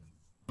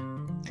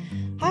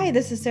Hi,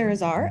 this is Sarah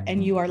Czar,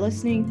 and you are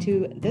listening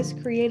to This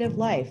Creative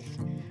Life.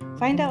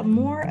 Find out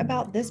more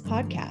about this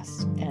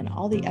podcast and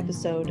all the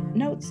episode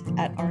notes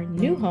at our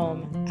new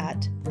home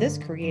at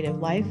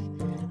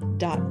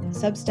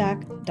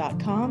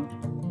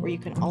thiscreativelife.substack.com, where you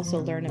can also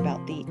learn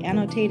about the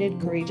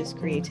annotated Courageous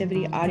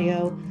Creativity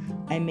audio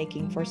I'm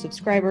making for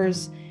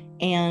subscribers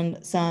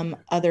and some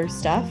other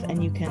stuff,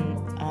 and you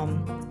can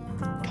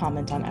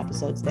comment on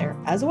episodes there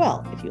as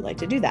well if you'd like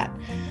to do that.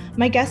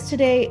 My guest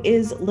today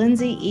is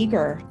Lindsay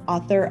Eagar,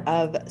 author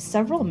of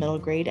several middle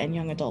grade and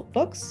young adult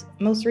books,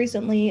 most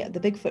recently The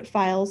Bigfoot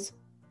Files.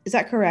 Is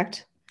that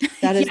correct?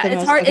 That is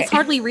It's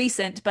hardly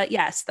recent, but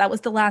yes, that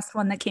was the last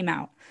one that came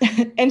out.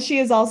 And she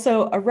is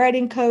also a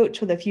writing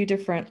coach with a few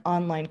different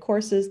online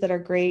courses that are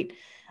great.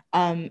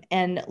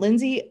 And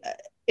Lindsay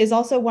is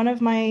also one of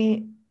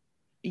my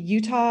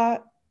Utah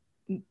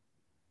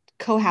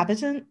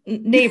cohabitant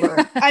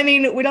neighbor. I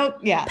mean, we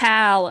don't, yeah.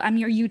 Pal. I'm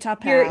your Utah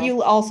pal.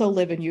 You also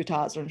live in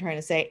Utah, is what I'm trying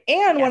to say.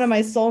 And yes, one of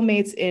my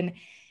soulmates in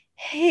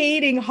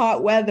hating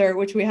hot weather,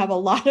 which we have a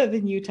lot of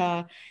in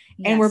Utah.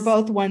 Yes. And we're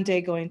both one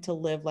day going to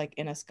live like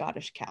in a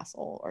Scottish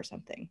castle or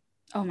something.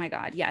 Oh my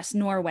God. Yes.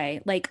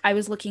 Norway. Like I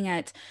was looking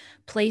at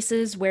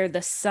places where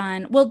the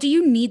sun, well, do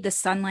you need the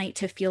sunlight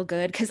to feel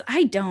good? Because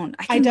I don't.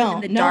 I can live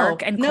in the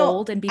dark and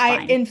cold and be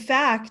fine. In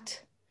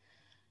fact,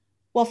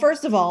 well,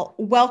 first of all,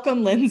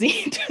 welcome,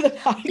 Lindsay, to the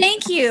podcast.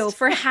 Thank you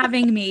for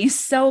having me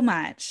so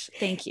much.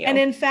 Thank you. And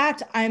in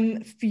fact,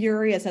 I'm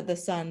furious at the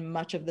sun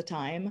much of the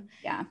time.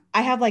 Yeah.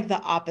 I have like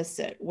the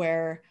opposite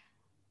where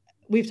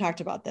we've talked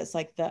about this,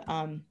 like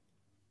the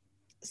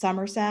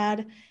summer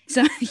sad.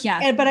 So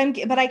yeah. But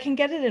I can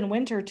get it in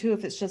winter too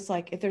if it's just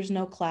like, if there's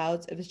no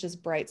clouds, if it's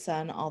just bright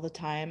sun all the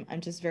time.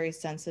 I'm just very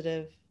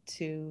sensitive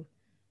to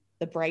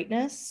the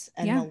brightness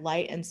and the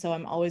light. And so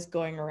I'm always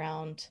going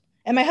around.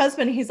 And my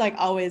husband, he's like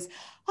always,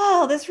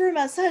 oh, this room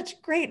has such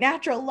great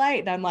natural light.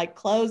 And I'm like,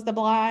 close the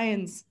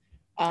blinds.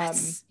 And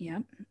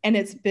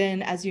it's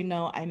been, as you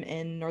know, I'm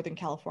in Northern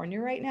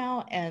California right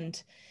now. And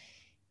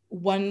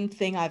one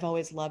thing I've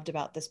always loved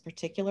about this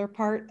particular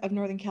part of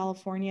Northern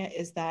California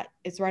is that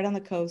it's right on the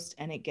coast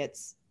and it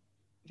gets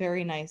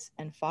very nice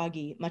and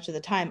foggy much of the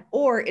time,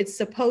 or it's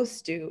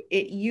supposed to,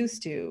 it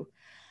used to,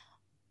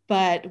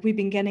 but we've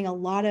been getting a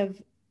lot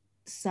of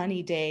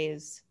sunny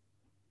days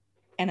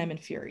and I'm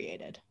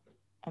infuriated.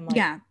 I'm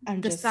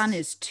like, the sun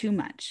is too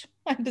much.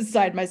 I'm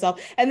beside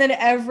myself. And then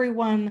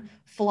everyone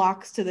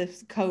flocks to the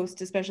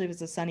coast, especially if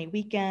it's a sunny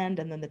weekend,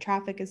 and then the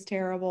traffic is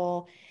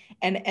terrible.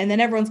 And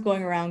then everyone's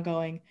going around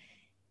going,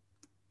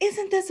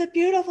 isn't this a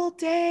beautiful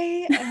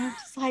day? And I'm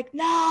just like,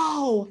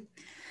 no,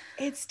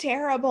 it's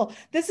terrible.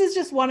 This is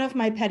just one of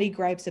my petty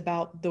gripes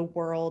about the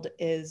world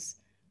is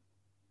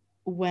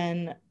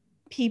when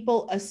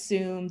people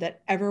assume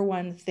that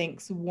everyone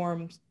thinks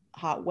warm,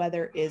 hot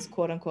weather is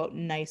quote unquote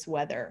nice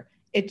weather.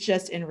 It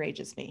just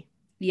enrages me.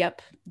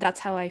 Yep, that's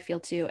how I feel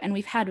too. And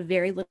we've had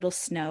very little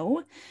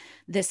snow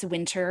this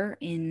winter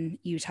in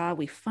Utah.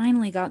 We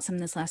finally got some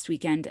this last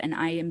weekend, and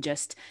I am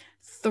just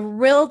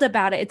thrilled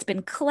about it. It's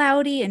been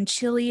cloudy and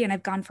chilly, and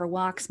I've gone for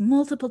walks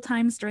multiple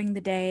times during the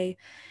day,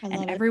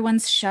 and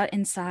everyone's shut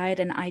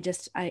inside. And I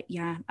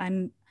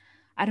don't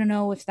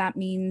know if that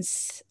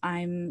means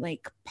I'm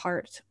like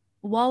part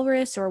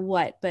walrus or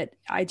what, but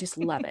I just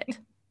love it.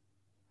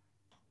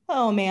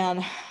 Oh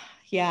man.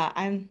 Yeah,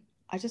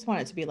 I just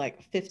want it to be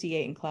like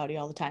 58 and cloudy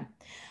all the time.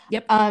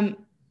 Yep.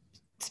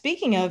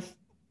 Speaking of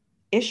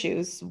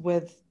issues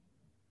with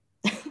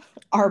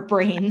our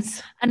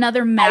brains,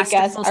 another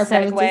masterful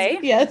segue.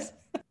 Yes.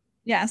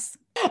 Yes.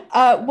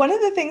 One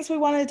of the things we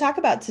wanted to talk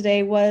about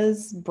today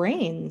was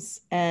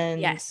brains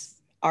and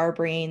our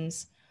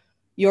brains,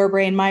 your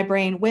brain, my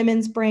brain,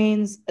 women's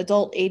brains,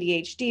 adult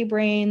ADHD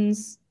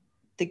brains,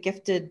 the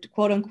gifted,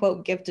 quote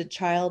unquote, gifted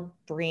child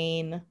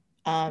brain.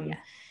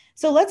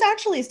 So let's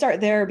actually start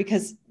there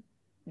because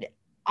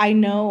I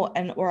know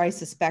or I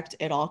suspect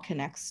it all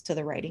connects to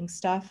the writing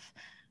stuff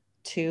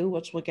too,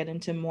 which we'll get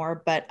into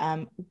more. But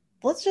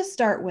let's just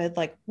start with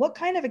like, what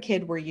kind of a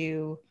kid were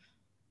you?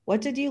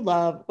 What did you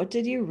love? What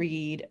did you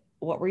read?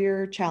 What were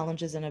your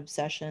challenges and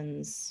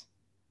obsessions,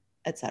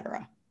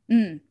 etc.?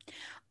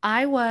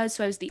 I was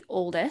the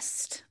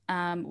oldest,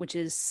 which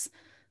has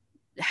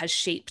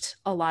shaped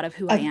a lot of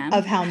who I am.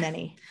 Of how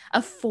many?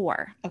 Of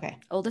 4. Okay.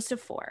 Oldest of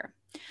 4.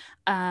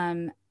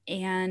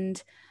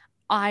 And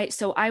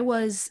I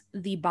was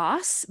the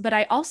boss, but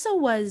I also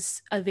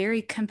was a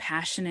very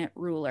compassionate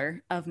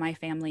ruler of my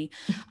family.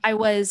 I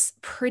was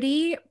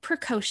pretty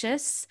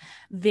precocious,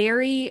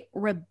 very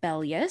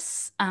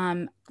rebellious,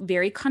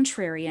 very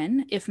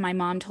contrarian. If my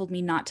mom told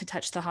me not to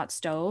touch the hot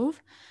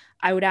stove,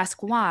 I would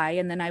ask why,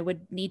 and then I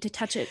would need to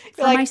touch it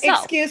for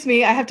myself. Excuse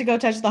me, I have to go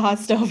touch the hot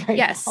stove right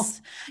now.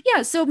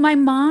 Yeah. So my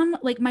mom,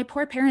 like my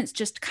poor parents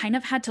just kind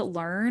of had to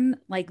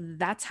learn, like,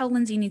 that's how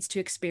Lindsay needs to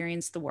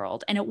experience the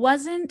world. And it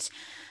wasn't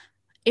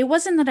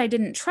that I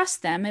didn't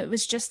trust them. It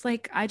was just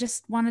like, I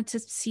just wanted to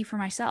see for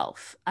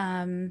myself.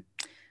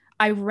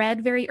 I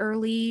read very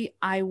early.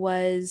 I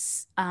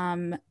was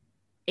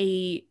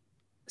a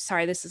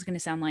sorry, this is going to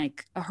sound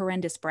like a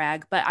horrendous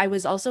brag, but I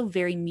was also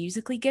very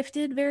musically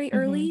gifted very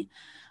early.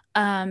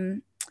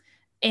 Um,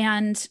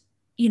 and,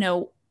 you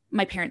know,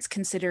 my parents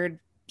considered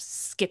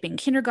skipping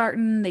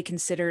kindergarten. They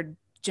considered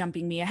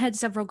jumping me ahead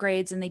several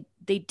grades, and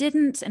they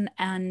didn't.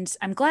 And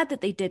I'm glad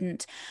that they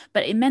didn't,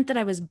 but it meant that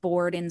I was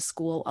bored in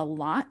school a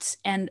lot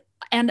and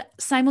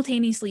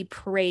simultaneously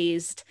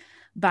praised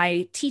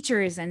by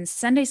teachers and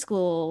Sunday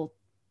school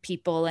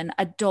people and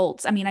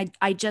adults. I mean,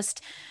 I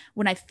just,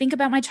 when I think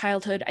about my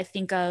childhood, I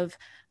think of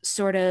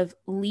sort of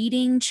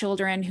leading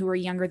children who were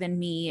younger than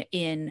me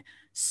in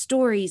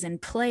stories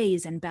and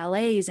plays and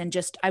ballets, and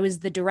just I was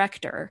the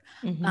director.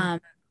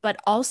 But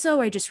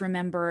also I just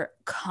remember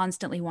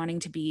constantly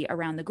wanting to be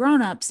around the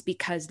grown-ups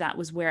because that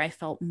was where I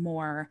felt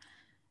more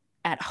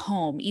at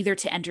home, either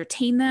to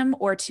entertain them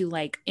or to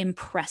like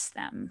impress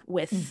them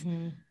with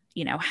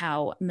you know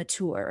how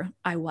mature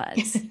I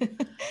was.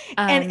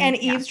 And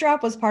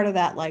eavesdrop was part of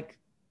that, like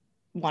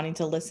wanting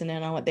to listen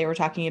in on what they were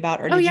talking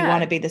about, or did you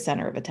want to be the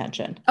center of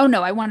attention? Oh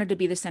no, I wanted to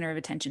be the center of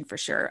attention for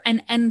sure.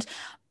 And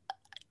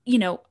you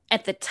know,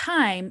 at the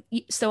time,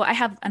 so I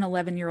have an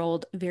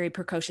 11-year-old, very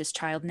precocious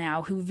child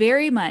now who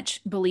very much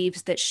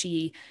believes that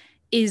she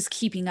is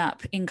keeping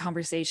up in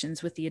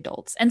conversations with the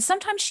adults. And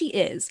sometimes she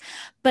is.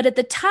 But at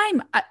the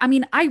time, I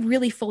mean, I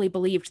really fully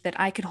believed that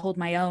I could hold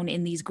my own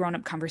in these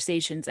grown-up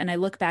conversations. And I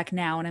look back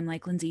now and I'm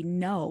like, Lindsay,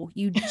 no,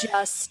 you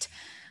just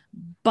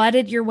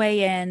butted your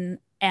way in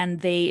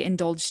and they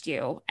indulged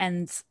you.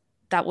 And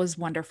that was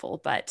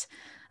wonderful. But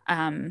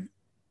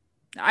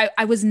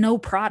I was no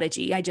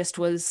prodigy. I just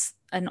was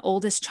an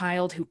oldest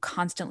child who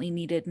constantly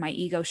needed my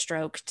ego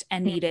stroked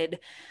and needed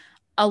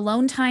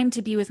alone time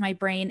to be with my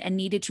brain and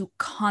needed to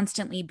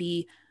constantly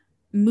be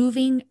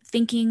moving,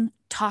 thinking,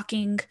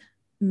 talking,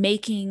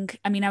 making.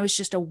 I mean, I was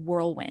just a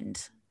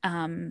whirlwind.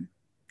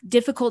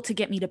 Difficult to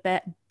get me to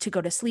bed, to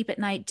go to sleep at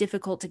night,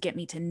 difficult to get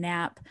me to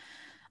nap.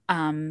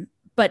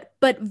 But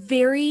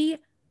very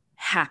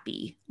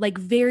happy, like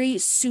very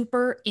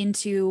super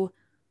into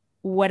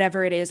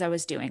whatever it is I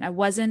was doing. I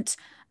wasn't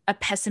a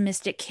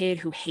pessimistic kid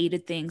who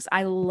hated things.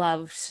 I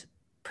loved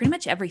pretty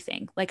much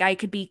everything. Like I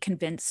could be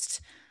convinced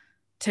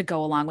to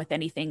go along with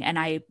anything and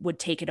I would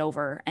take it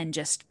over and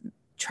just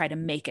try to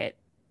make it,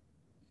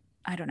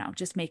 I don't know,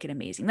 just make it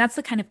amazing. That's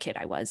the kind of kid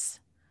I was.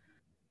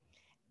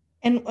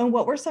 And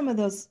what were some of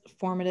those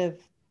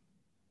formative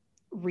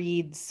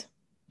reads?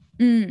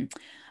 Well,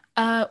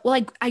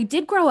 I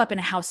did grow up in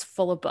a house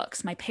full of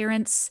books. My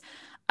parents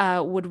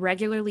would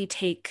regularly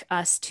take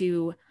us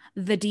to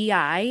the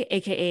DI,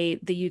 aka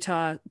the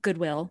Utah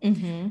Goodwill,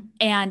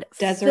 and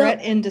Deseret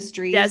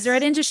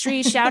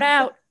Industries, shout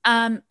out.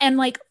 And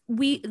like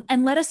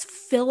and let us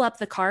fill up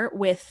the cart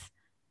with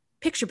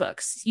picture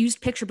books. Used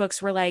picture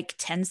books were like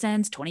 10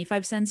 cents,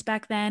 25 cents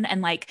back then,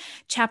 and like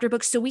chapter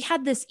books. So we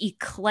had this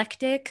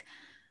eclectic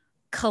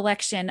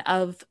collection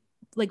of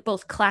like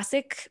both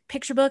classic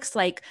picture books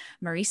like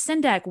Maurice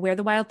Sendak, Where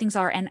the Wild Things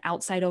Are, and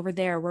Outside Over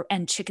There,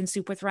 and Chicken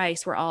Soup with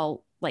Rice were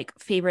all like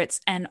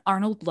favorites, and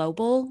Arnold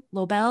Lobel,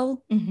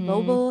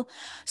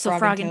 so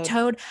Frog and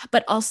Toad,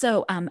 but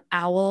also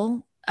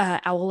Owl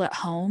at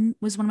Home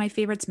was one of my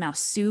favorites, Mouse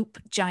Soup,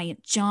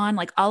 Giant John,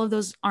 like all of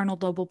those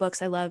Arnold Lobel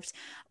books I loved.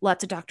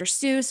 Lots of Dr.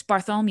 Seuss.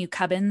 Bartholomew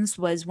Cubbins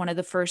was one of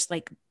the first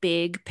like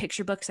big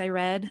picture books I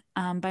read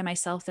by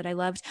myself that I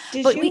loved.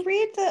 Did you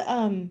read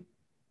the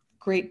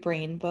Great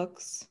Brain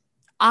books?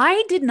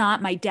 I did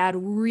not. My dad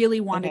really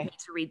wanted me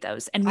to read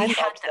those, and we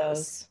had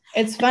those.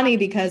 It's funny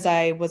because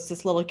I was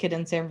this little kid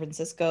in San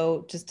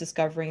Francisco just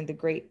discovering the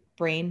Great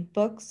Brain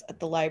books at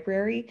the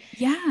library.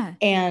 Yeah.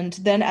 And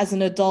then as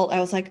an adult, I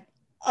was like,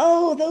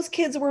 oh, those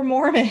kids were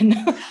Mormon.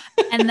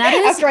 And that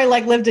is after I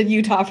like lived in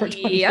Utah for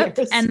 20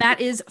 years. And that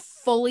is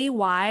fully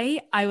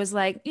why I was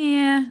like,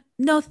 yeah,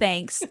 no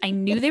thanks. I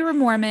knew they were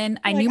Mormon.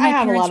 I knew my I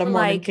have parents a lot of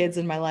Mormon like, kids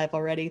in my life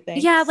already.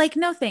 Thanks. Yeah, like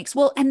no thanks.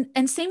 Well,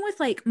 and same with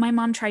like my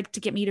mom tried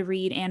to get me to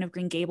read Anne of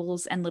Green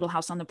Gables and Little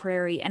House on the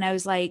Prairie, and I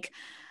was like,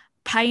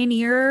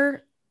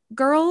 Pioneer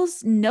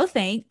girls, no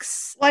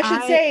thanks. Well, I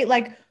should say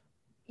like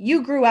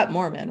you grew up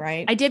Mormon,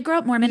 right? I did grow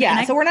up Mormon.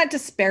 Yeah, so we're not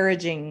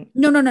disparaging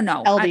no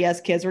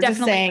LDS kids. We're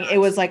just saying it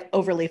was like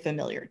overly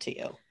familiar to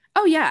you.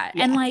 Oh yeah.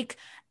 And like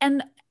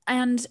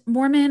and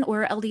Mormon,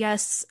 or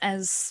LDS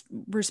as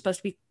we're supposed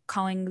to be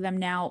calling them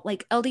now,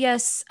 like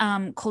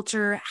LDS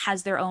culture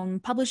has their own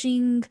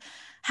publishing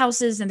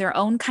houses and their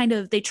own kind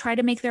of, they try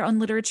to make their own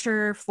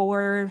literature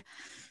for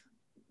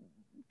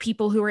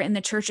people who are in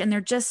the church, and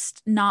they're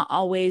just not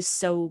always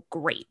so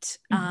great.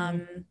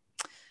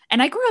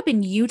 And I grew up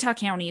in Utah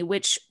County,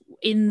 which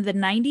in the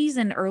 90s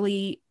and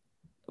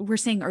we're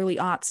saying early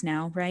aughts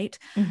now, right?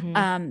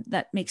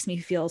 That makes me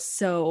feel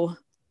so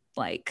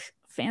like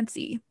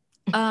fancy.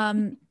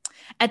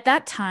 At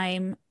that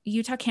time,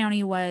 Utah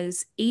County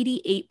was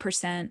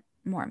 88%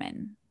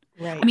 Mormon.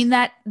 Right. I mean,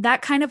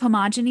 that kind of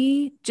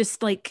homogeny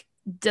just like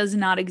does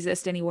not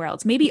exist anywhere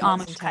else. Maybe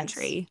Amish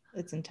country.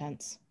 It's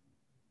intense.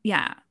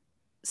 Yeah.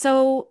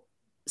 So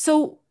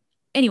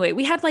anyway,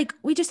 we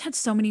just had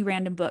so many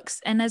random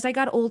books. And as I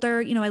got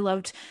older, you know, I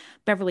loved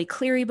Beverly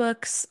Cleary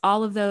books,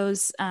 all of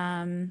those.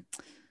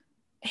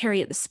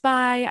 Harriet the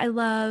Spy I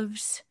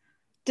loved.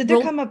 Did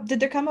there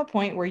come a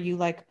point where you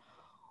like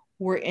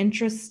were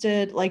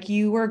interested, like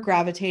you were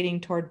gravitating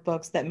toward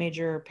books that made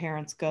your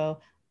parents go,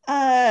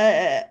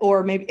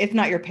 or maybe if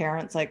not your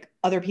parents, like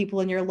other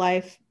people in your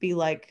life be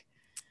like,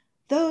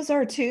 those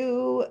are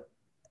too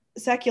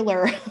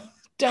secular.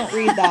 Don't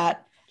read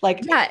that.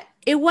 Like, Yeah,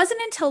 it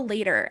wasn't until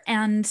later.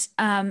 And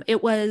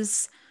it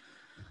was,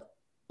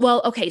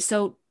 well, okay,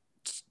 so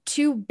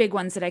two big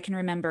ones that I can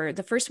remember.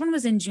 The first one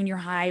was in junior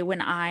high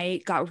when I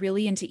got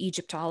really into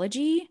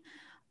Egyptology.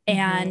 mhm.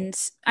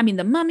 And I mean,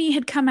 The Mummy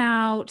had come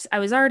out. I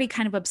was already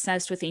kind of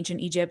obsessed with ancient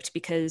Egypt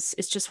because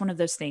it's just one of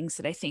those things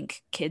that I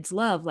think kids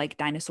love, like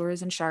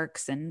dinosaurs and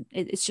sharks, and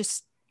it's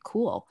just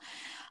cool.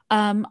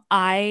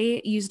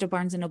 I used a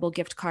Barnes and Noble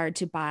gift card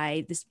to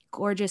buy this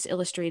gorgeous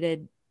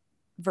illustrated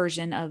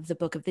version of the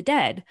Book of the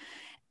Dead.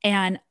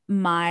 And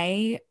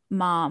my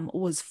mom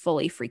was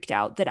fully freaked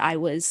out that I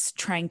was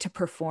trying to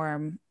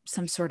perform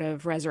some sort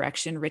of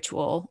resurrection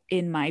ritual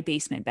in my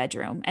basement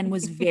bedroom and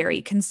was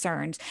very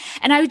concerned.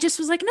 And I just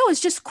was like, no, it's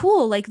just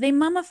cool. Like they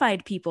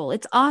mummified people.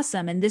 It's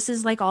awesome. And this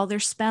is like all their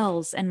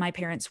spells. And my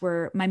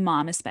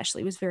mom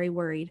especially was very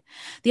worried.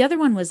 The other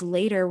one was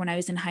later when I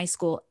was in high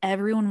school,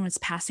 everyone was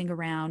passing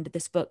around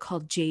this book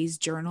called Jay's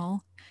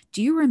Journal.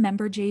 Do you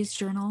remember Jay's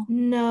Journal?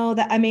 No,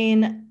 I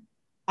mean,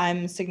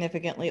 I'm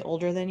significantly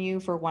older than you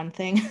for one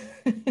thing.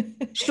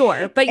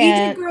 Sure, but you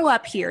did And grow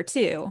up here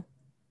too.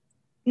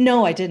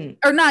 no, I didn't.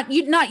 Or not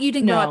you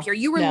didn't grow up No, here.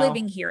 You were no.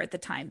 living here at the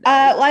time though.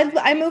 Well,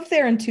 I moved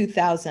there in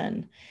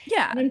 2000.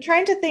 Yeah. And I'm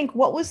trying to think,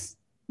 what was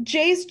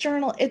Jay's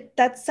Journal?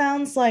 That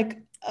sounds like,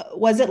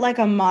 was it like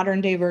a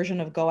modern day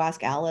version of Go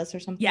Ask Alice or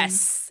something?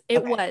 Yes, it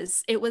Okay.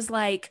 was. It was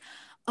like,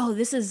 oh,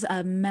 this is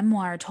a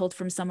memoir told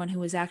from someone who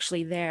was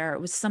actually there. It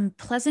was some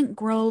Pleasant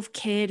Grove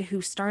kid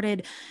who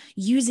started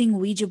using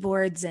Ouija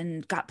boards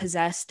and got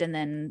possessed and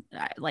then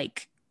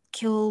like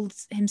killed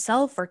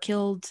himself or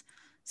killed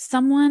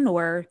someone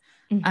or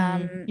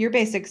Your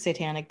basic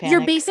satanic your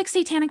panic. basic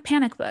satanic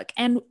panic book.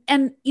 And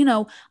you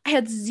know, I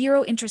had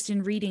zero interest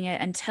in reading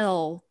it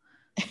until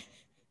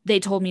they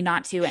told me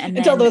not to. And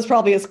Until there then was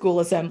probably a school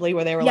assembly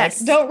where they were like,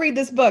 yes, don't read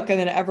this book. And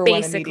then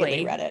everyone immediately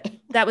basically read it.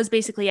 that was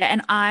basically it.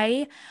 And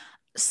I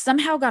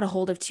somehow got a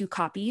hold of two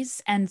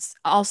copies and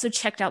also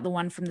checked out the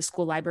one from the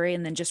school library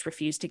and then just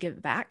refused to give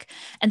it back.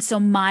 And so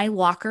my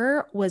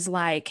locker was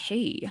like,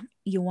 hey,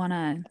 you want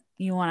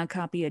a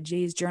copy of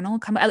Jay's Journal?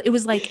 Come, it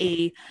was like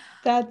a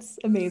That's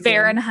amazing.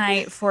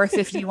 Fahrenheit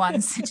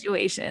 451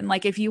 situation.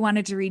 Like if you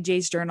wanted to read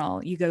Jay's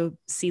Journal, you go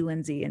see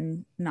Lindsay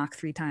and knock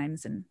 3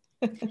 times.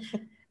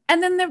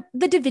 And then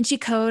the Da Vinci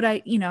Code,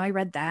 I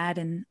read that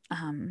and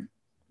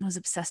was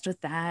obsessed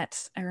with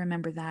that. I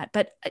remember that.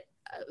 But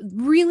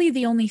really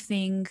the only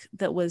thing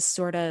that was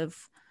sort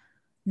of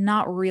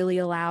not really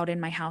allowed in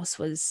my house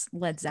was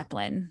Led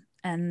Zeppelin.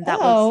 And that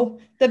was Oh,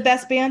 the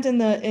best band in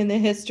the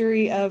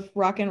history of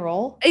rock and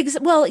roll.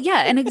 well,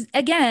 yeah. And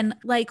again,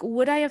 like,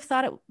 would I have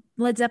thought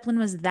Led Zeppelin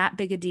was that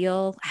big a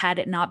deal had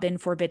it not been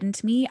forbidden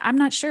to me? I'm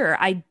not sure.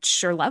 I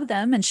sure love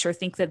them and sure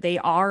think that they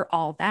are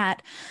all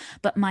that.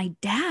 But my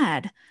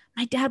dad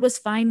was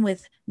fine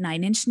with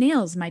Nine Inch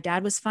Nails. My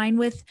dad was fine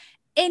with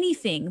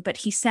anything, but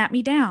he sat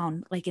me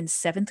down like in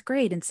seventh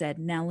grade and said,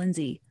 now,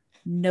 Lindsay,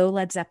 no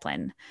Led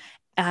Zeppelin.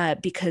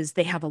 Because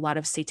they have a lot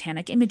of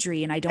satanic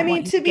imagery and I I don't want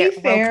mean, you to to be get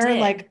roped fair, in.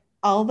 like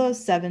all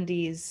those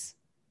 70s,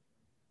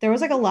 there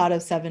was like a lot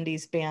of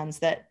 70s bands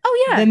that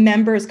Oh, the yeah.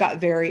 members got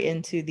very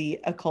into the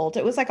occult.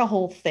 It was like a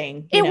whole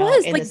thing, It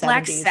was in the like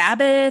Black 70s.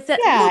 Sabbath.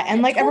 Yeah,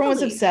 and like everyone was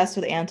Totally. obsessed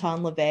with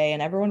Anton LaVey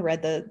and everyone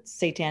read the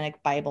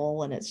Satanic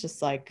Bible and it's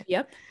just like,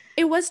 Yep.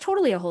 It was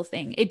totally a whole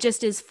thing. It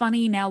just is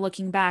funny now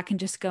looking back and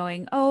just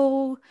going,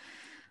 oh,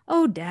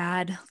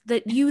 dad,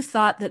 that you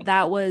thought that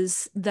that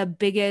was the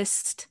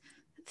biggest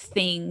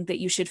thing that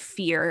you should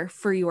fear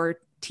for your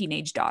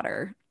teenage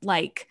daughter.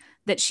 Like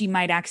that she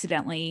might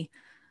accidentally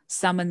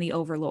summon the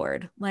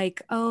overlord.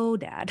 Like, oh,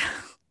 dad.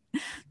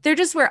 There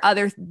just were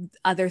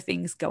other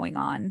things going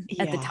on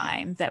at the yeah,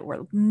 time that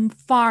were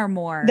far that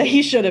more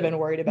he should have been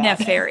worried about.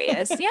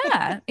 nefarious.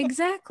 Yeah,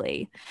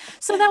 exactly.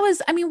 So that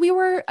was, I mean, we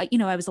were,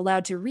 I was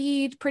allowed to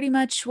read pretty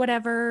much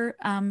whatever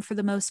for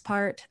the most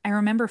part. I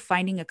remember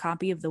finding a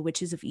copy of The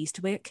Witches of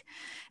Eastwick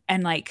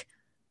and like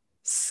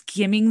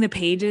skimming the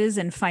pages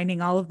and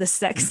finding all of the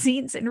sex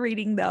scenes and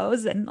reading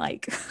those and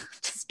like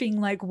just being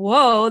like,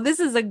 whoa,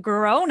 this is a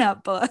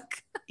grown-up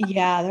book.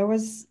 Yeah, that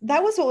was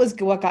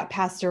what got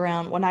passed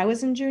around when I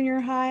was in junior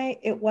high.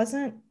 It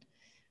wasn't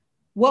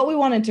what we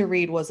wanted to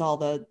read was all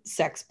the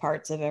sex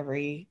parts of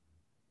every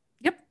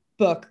Yep.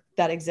 book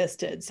that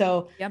existed.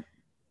 So Yep.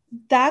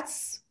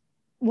 that's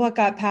what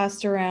got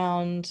passed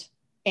around.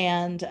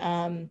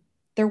 And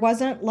there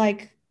wasn't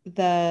like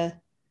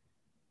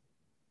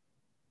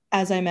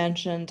as I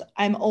mentioned,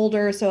 I'm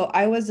older. So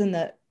I was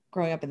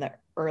growing up in the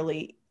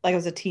early, like I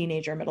was a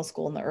teenager, middle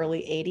school in the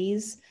early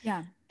 80s.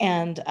 Yeah.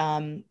 And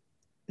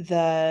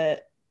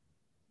the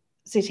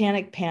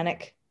Satanic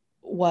Panic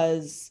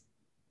was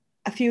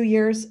a few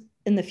years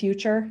in the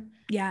future,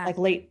 Yeah. like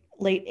late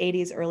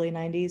 80s, early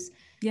 90s.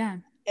 Yeah.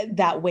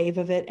 that wave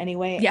of it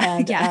anyway. Yeah.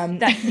 And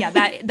Yeah.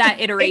 That it comes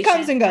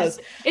iteration. and goes.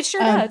 It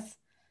sure does.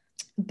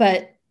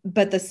 But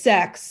the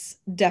sex,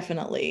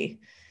 definitely.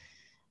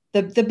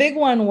 The big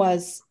one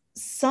was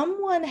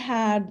someone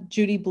had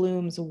Judy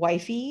Blume's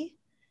wifey.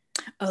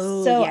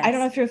 Oh, So I don't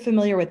know yes. if you're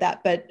familiar with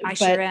that, I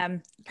sure but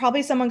am.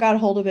 probably someone got a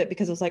hold of it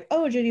because it was like,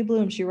 oh, Judy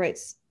Blume, she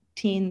writes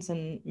teens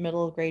and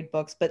middle grade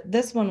books. But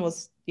this one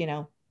was, this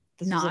was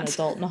an Not.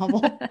 adult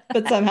novel,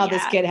 but somehow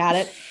this Yeah. kid had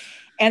it.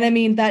 And I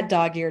mean, that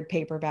dog-eared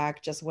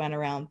paperback just went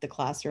around the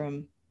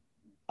classroom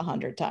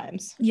 100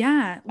 times.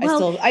 Yeah.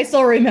 Well, I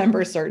still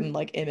remember certain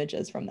like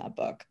images from that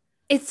book.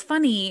 it's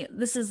funny.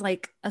 This is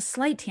like a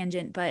slight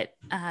tangent, but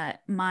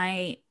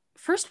my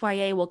first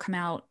YA will come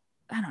out,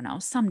 I don't know,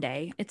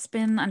 someday. It's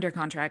been under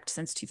contract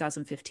since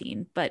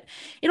 2015, but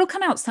it'll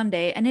come out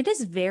someday. And it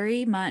is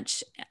very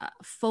much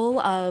full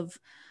of,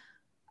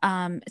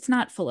 it's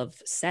not full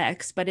of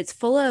sex, but it's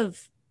full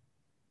of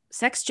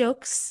sex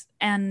jokes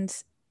and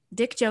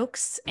dick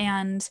jokes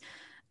and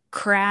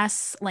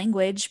crass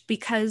language,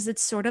 because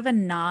it's sort of a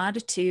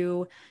nod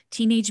to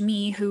teenage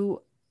me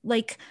who,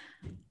 like,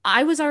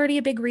 I was already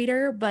a big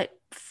reader, but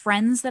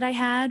friends that I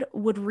had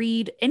would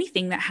read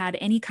anything that had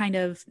any kind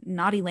of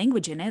naughty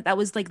language in it. That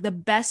was like the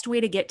best way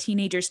to get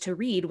teenagers to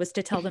read, was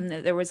to tell them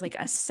that there was like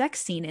a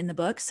sex scene in the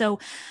book. So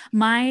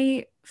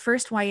my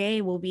first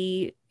YA will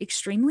be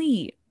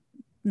extremely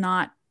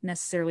not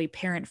necessarily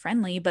parent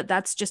friendly, but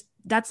that's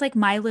like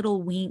my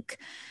little wink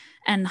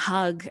and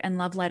hug and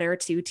love letter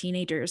to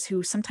teenagers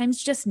who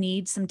sometimes just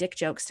need some dick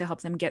jokes to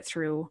help them get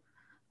through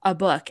a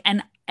book.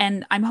 And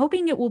I'm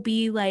hoping it will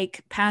be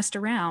like passed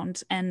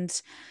around,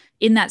 and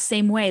in that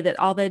same way that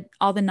all the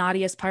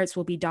naughtiest parts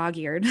will be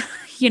dog-eared,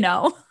 you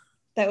know.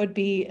 That would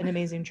be an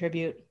amazing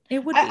tribute.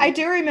 It would I be.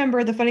 do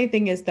remember, the funny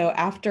thing is though,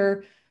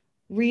 after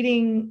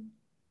reading,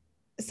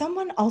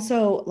 someone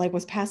also like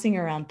was passing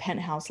around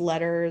Penthouse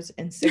letters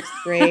in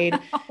 6th grade.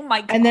 Oh my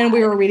God. And then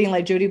we were reading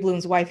like Judy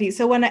Blume's wifey.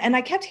 So and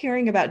I kept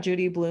hearing about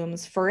Judy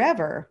Blume's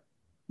Forever.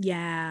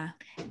 Yeah.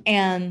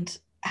 And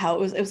how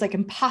it was like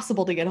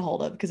impossible to get a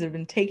hold of because it had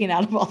been taken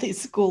out of all these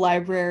school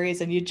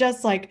libraries, and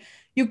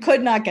you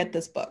could not get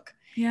this book.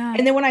 Yeah.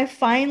 And then when I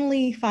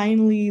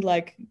finally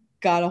like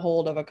got a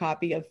hold of a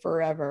copy of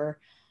Forever,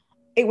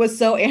 it was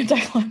so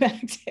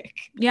anticlimactic.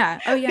 Yeah.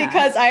 Oh yeah.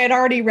 Because I had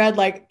already read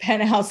like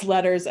Penthouse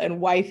letters and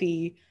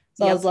wifey.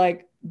 So I was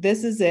like,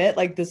 this is it.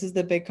 Like, this is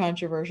the big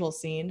controversial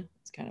scene.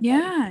 It's kind of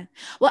fun.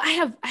 Well,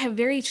 I have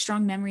very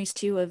strong memories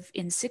too of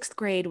in 6th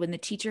grade when the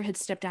teacher had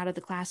stepped out of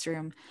the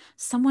classroom,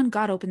 someone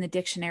got open the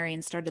dictionary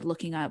and started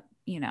looking up,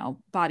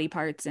 body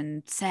parts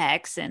and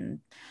sex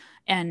and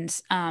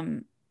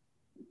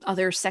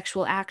other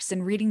sexual acts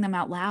and reading them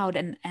out loud,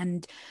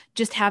 and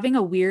just having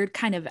a weird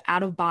kind of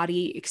out of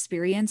body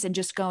experience and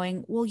just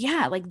going, well,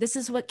 yeah, like this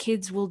is what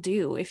kids will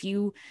do. If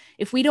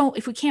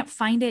we can't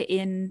find it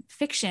in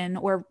fiction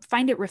or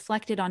find it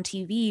reflected on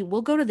TV,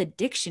 we'll go to the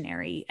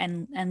dictionary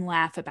and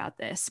laugh about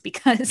this,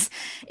 because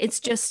it's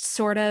just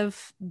sort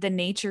of the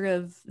nature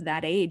of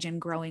that age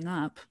and growing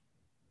up.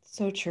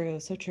 So true.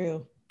 So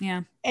true.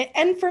 Yeah.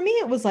 And for me,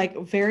 it was like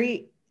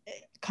very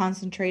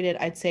concentrated,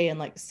 I'd say, in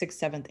like 6th,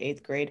 7th,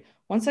 8th grade.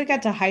 Once I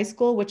got to high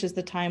school, which is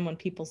the time when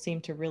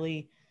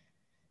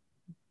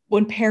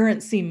when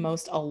parents seem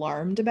most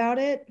alarmed about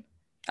it.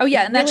 Oh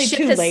yeah, and really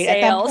too late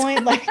at that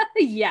point. Like,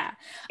 yeah,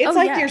 it's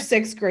like your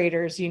 6th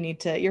graders,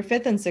 your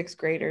 5th and 6th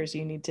graders,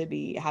 you need to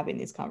be having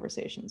these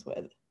conversations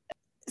with.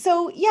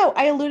 So yeah,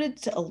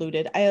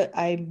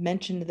 I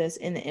mentioned this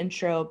in the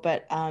intro,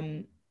 but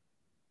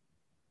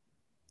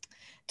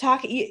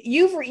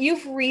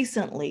you've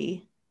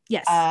recently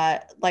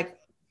like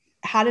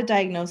had a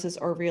diagnosis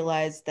or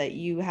realized that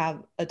you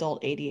have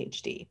adult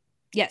ADHD.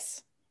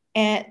 Yes.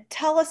 And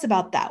tell us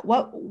about that.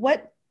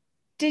 What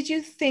did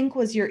you think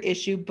was your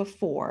issue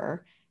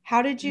before?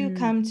 How did you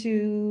come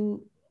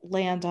to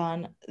land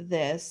on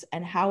this?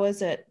 And how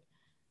has it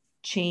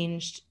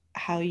changed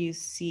how you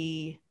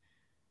see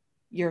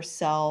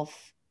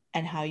yourself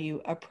and how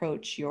you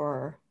approach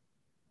your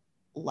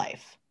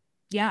life?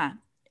 Yeah,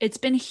 it's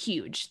been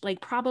huge.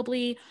 Like,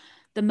 probably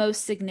the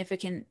most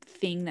significant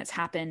thing that's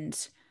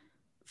happened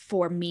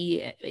for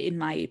me in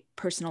my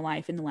personal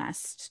life in the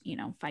last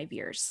 5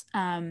 years.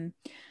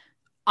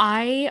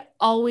 I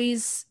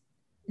always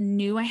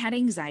knew I had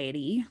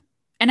anxiety,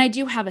 and I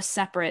do have a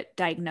separate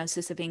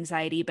diagnosis of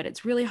anxiety, but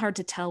it's really hard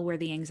to tell where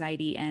the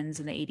anxiety ends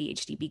and the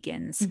ADHD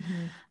begins.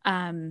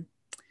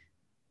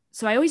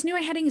 So I always knew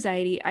I had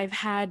anxiety. I've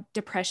had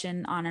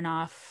depression on and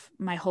off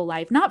my whole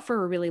life, not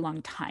for a really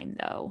long time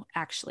though,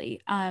 actually.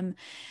 And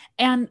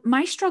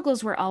my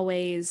struggles were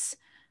always,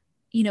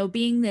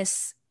 being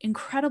this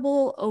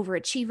incredible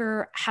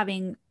overachiever,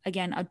 having,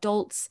 again,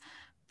 adults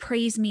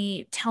praise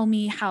me, tell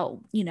me how,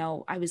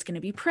 I was going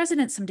to be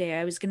president someday.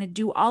 I was going to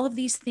do all of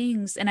these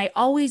things. And I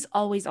always,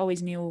 always,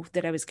 always knew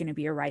that I was going to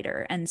be a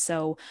writer. And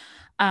so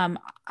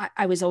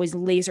I was always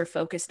laser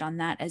focused on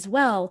that as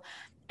well.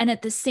 And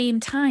at the same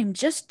time,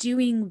 just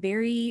doing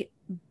very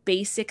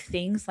basic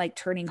things like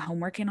turning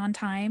homework in on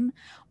time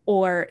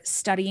or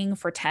studying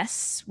for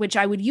tests, which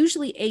I would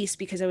usually ace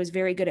because I was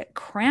very good at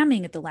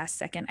cramming at the last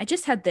second. I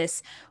just had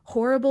this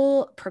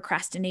horrible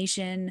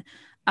procrastination,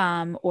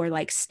 or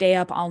like stay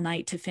up all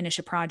night to finish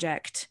a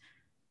project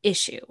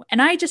issue.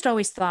 And I just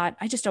always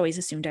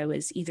assumed I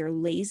was either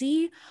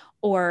lazy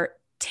or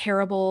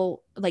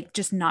terrible, like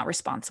just not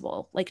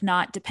responsible, like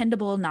not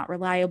dependable, not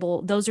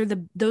reliable. Those are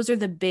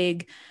the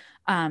big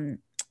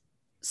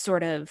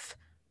sort of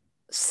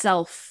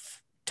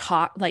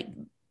self-talk, like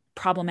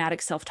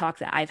problematic self-talk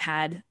that I've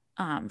had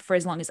for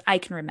as long as I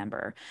can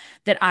remember,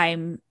 that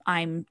I'm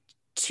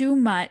too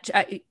much.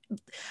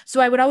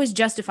 So I would always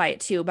justify it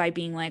too by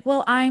being like,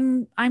 well,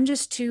 I'm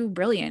just too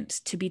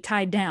brilliant to be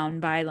tied down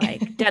by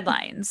like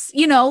deadlines,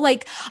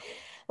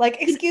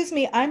 excuse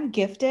me, I'm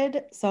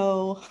gifted.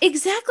 So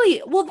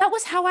exactly. Well, that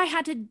was how I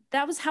had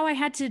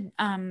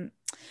to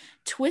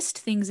twist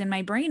things in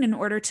my brain in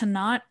order to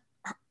not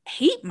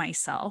hate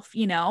myself,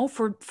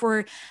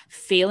 for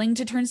failing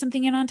to turn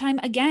something in on time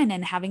again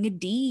and having a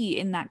D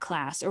in that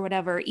class or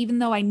whatever, even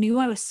though I knew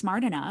I was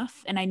smart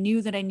enough and I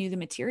knew that I knew the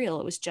material.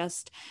 It was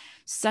just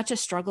such a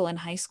struggle in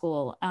high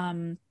school.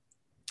 In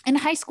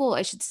high school,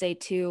 I should say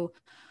too,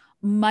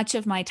 much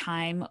of my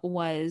time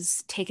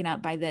was taken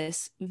up by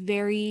this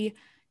very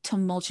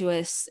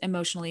tumultuous,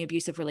 emotionally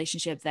abusive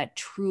relationship that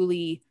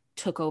truly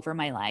took over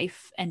my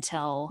life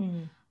until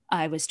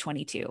I was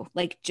 22.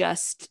 Like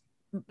just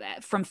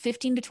from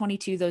 15 to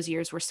 22, those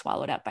years were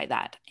swallowed up by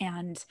that.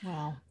 And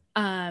wow.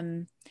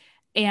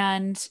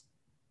 And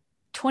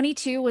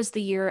 22 was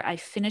the year I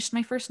finished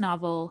my first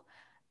novel,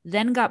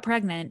 then got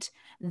pregnant,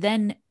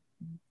 then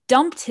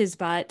dumped his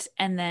butt,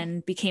 and then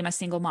became a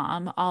single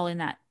mom all in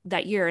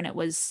that year. And it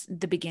was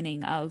the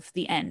beginning of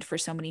the end for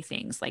so many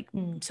things, like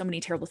so many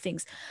terrible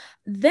things.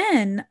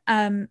 Then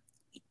I've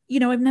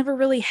never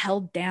really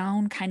held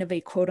down kind of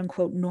a quote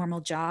unquote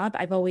normal job.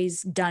 I've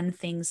always done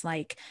things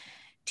like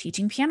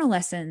teaching piano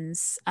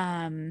lessons,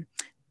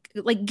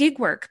 like gig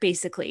work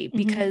basically,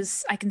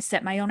 because I can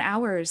set my own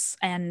hours,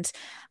 and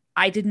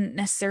I didn't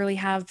necessarily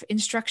have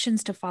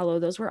instructions to follow.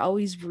 Those were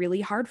always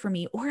really hard for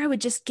me, or I would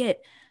just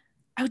get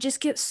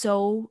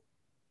so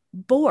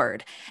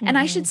bored. And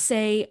I should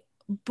say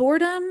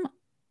boredom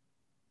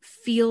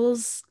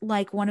feels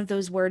like one of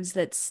those words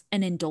that's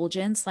an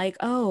indulgence, like,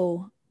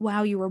 oh,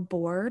 wow, you were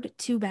bored,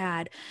 too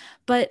bad.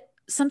 But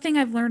something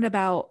I've learned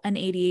about an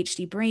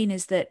ADHD brain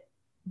is that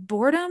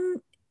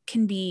boredom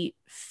can be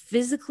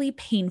physically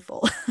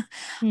painful.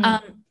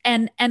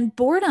 And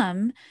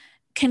boredom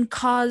can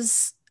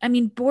cause,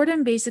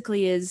 boredom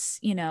basically is,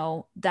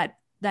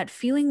 that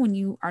feeling when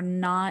you are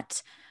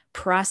not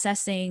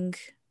processing,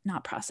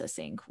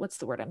 what's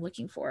the word I'm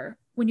looking for?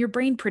 When your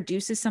brain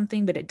produces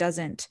something, but it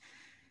doesn't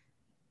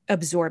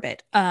absorb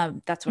it.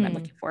 That's what I'm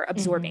looking for,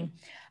 absorbing.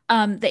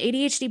 The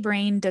ADHD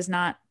brain does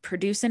not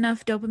produce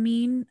enough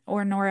dopamine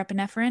or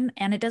norepinephrine,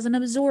 and it doesn't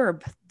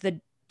absorb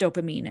the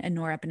dopamine and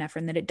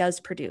norepinephrine that it does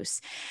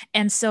produce.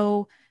 And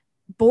so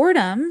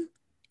boredom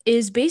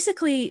is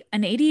basically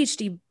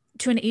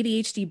to an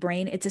ADHD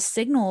brain, it's a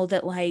signal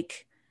that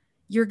like,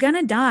 you're going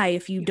to die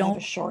if you don't have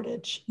a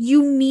shortage.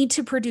 You need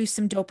to produce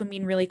some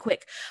dopamine really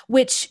quick,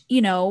 which,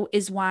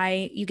 is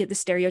why you get the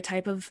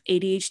stereotype of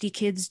ADHD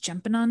kids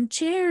jumping on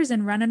chairs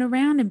and running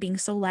around and being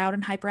so loud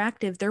and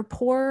hyperactive. Their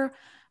poor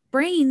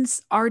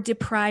brains are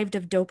deprived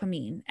of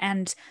dopamine.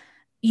 And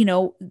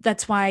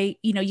that's why,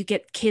 you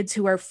get kids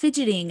who are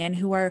fidgeting and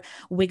who are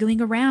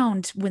wiggling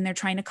around when they're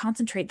trying to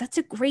concentrate. That's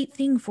a great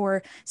thing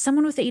for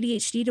someone with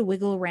ADHD to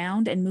wiggle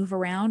around and move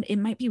around. It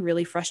might be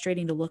really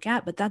frustrating to look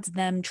at, but that's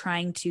them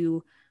trying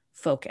to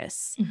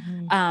focus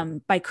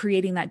by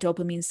creating that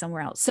dopamine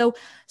somewhere else. So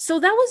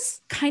that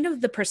was kind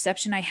of the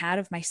perception I had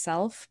of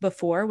myself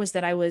before, was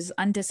that I was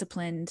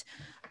undisciplined,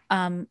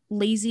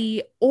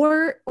 lazy,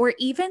 or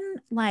even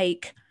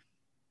like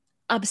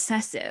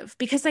obsessive,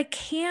 because I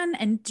can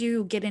and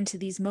do get into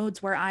these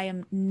modes where I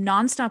am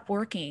nonstop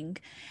working,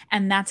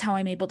 and that's how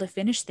I'm able to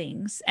finish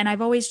things. And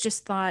I've always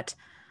just thought,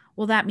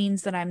 well, that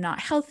means that I'm not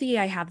healthy.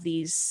 I have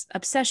these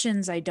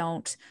obsessions. I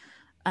don't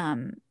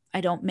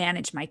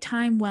manage my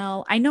time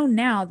well. I know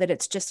now that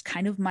it's just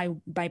kind of my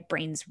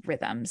brain's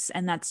rhythms,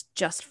 and that's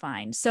just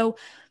fine. So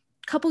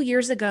a couple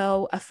years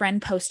ago, a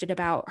friend posted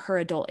about her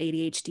adult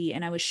ADHD,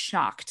 and I was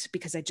shocked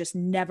because I just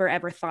never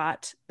ever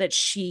thought that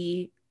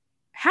she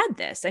had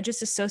this. I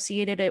just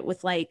associated it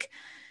with like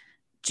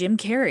Jim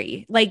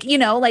Carrey, like,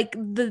 like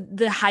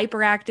the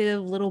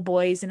hyperactive little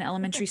boys in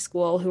elementary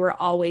school who are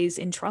always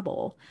in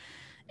trouble.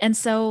 And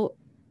so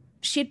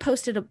she'd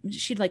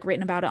like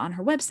written about it on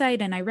her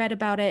website, and I read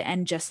about it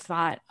and just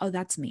thought, oh,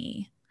 that's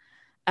me.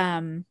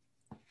 And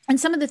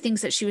some of the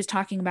things that she was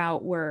talking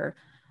about were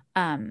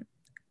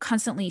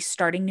constantly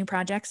starting new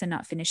projects and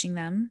not finishing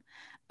them,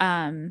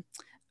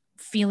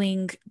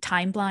 feeling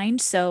time blind.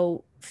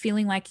 So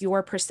feeling like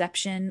your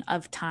perception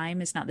of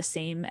time is not the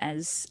same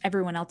as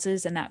everyone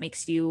else's, and that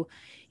makes you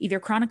either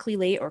chronically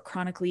late or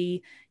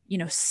chronically,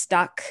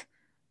 stuck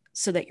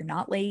so that you're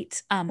not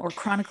late, or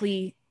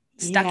chronically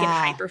stuck in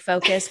hyper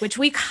focus, which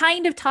we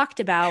kind of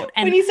talked about.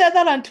 And when you said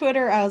that on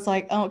Twitter, I was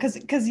like, oh, because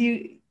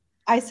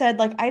I said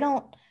like,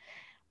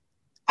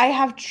 I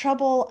have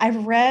trouble.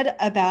 I've read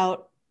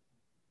about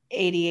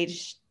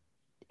ADHD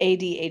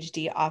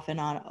off and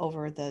on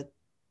over the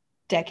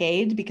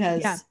decade Yeah.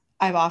 because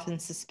I've often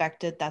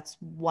suspected that's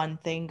one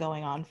thing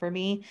going on for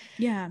me.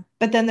 Yeah.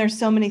 But then there's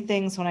so many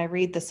things when I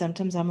read the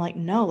symptoms, I'm like,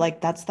 no, like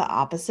that's the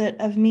opposite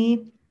of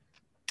me.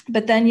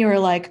 But then you were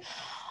like,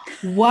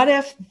 what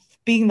if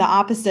being the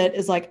opposite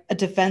is like a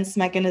defense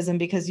mechanism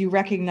because you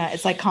recognize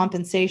it's like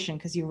compensation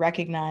because you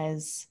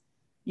recognize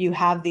you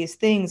have these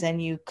things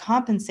and you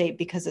compensate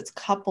because it's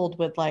coupled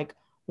with like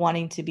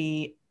wanting to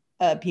be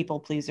a people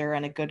pleaser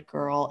and a good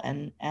girl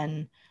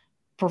and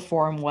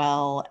perform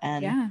well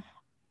and Yeah.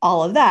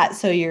 all of that.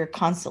 So you're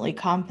constantly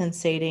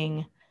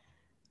compensating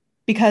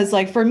because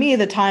like for me,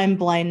 the time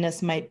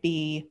blindness might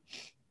be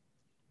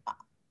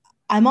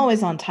I'm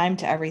always on time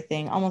to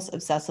everything, almost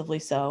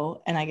obsessively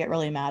so, and I get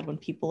really mad when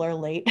people are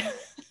late.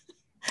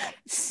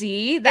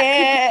 See, and,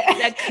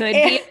 that could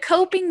be a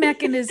coping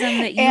mechanism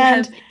that you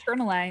have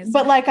internalized.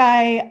 But like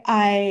I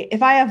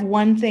if I have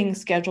one thing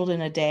scheduled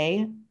in a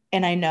day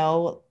and I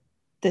know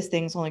this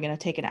thing's only going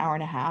to take an hour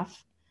and a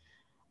half,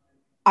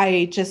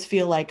 I just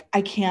feel like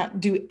I can't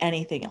do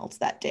anything else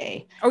that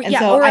day. Or And yeah,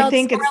 so I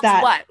think it's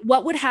that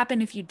what would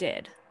happen if you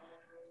did?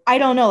 I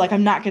don't know, like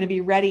I'm not going to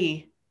be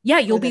ready Yeah,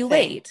 for you'll the be thing.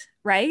 late,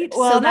 right? So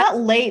Well, that's not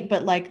late,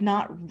 but like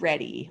not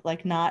ready,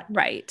 like not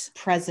right.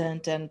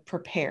 present and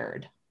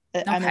prepared.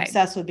 I'm Okay.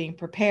 obsessed with being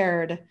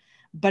prepared,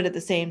 but at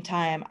the same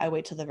time, I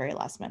wait till the very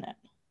last minute.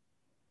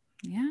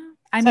 Yeah.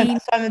 So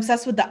I'm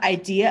obsessed with the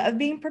idea of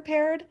being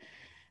prepared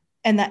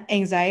and that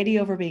anxiety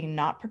over being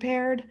not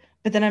prepared,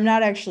 but then I'm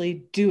not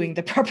actually doing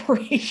the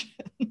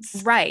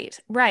preparations. Right,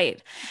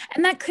 right.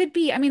 And that could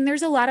be, I mean,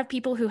 there's a lot of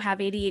people who have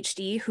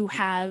ADHD who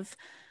have,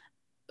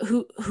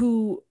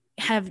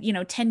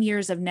 10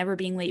 years of never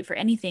being late for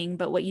anything,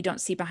 but what you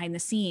don't see behind the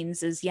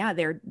scenes is yeah,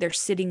 they're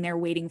sitting there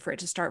waiting for it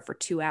to start for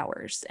 2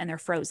 hours and they're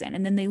frozen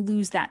and then they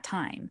lose that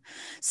time.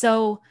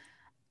 So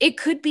it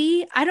could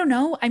be, I don't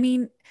know. I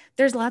mean,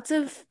 there's lots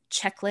of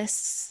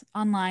checklists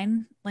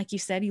online. Like you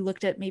said, you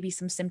looked at maybe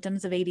some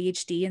symptoms of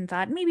ADHD and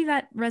thought maybe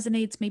that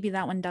resonates, maybe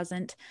that one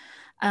doesn't.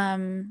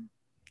 Um,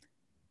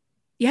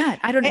 yeah,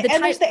 I don't know.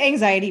 And there's the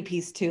anxiety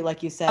piece too,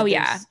 like you said. Oh,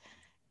 yeah.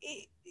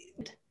 There's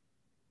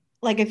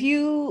like if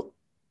you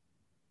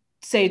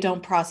say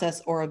don't process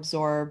or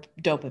absorb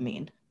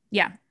dopamine,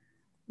 Yeah.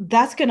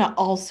 that's going to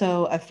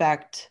also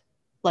affect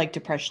like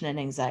depression and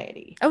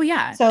anxiety. Oh,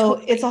 yeah. So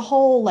Totally. it's a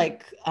whole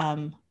like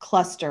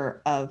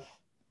cluster of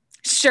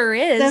Sure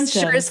is.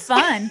 Sure is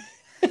symptoms.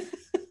 fun.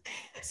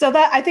 So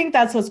that I think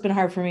that's what's been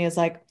hard for me is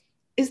like,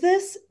 is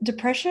this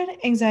depression,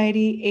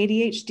 anxiety,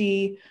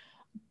 ADHD,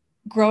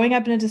 growing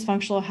up in a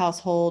dysfunctional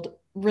household,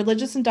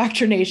 religious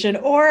indoctrination,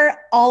 or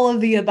all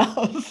of the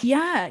above?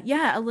 Yeah,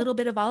 yeah, a little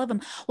bit of all of them.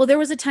 Well, there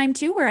was a time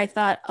too where I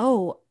thought,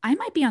 oh, I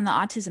might be on the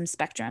autism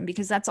spectrum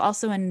because that's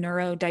also a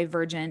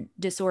neurodivergent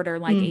disorder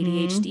like Mm-hmm.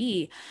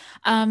 ADHD.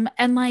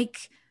 And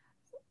like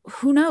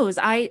who knows,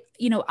 I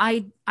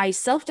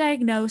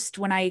self-diagnosed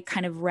when I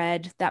kind of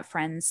read that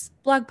friend's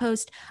blog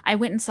post. I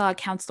went and saw a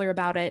counselor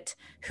about it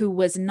who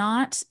was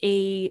not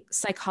a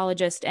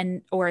psychologist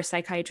and or a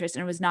psychiatrist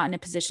and was not in a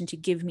position to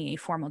give me a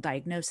formal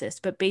diagnosis,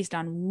 but based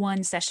on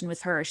one session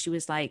with her she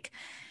was like,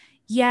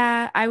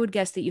 yeah, I would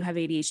guess that you have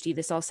ADHD.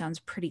 This all sounds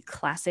pretty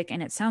classic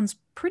and it sounds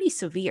pretty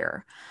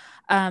severe.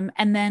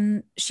 And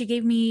then she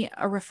gave me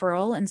a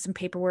referral and some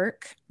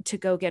paperwork to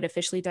go get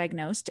officially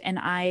diagnosed. And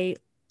I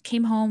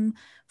came home,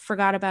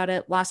 forgot about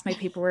it, lost my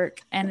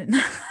paperwork, and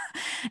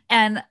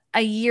and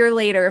a year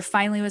later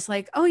finally was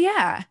like, oh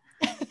yeah,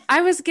 I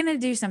was gonna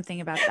do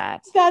something about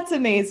that. That's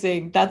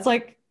amazing. That's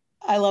like,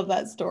 I love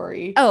that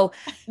story. Oh,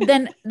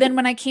 then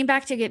when I came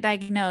back to get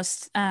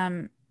diagnosed,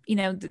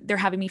 they're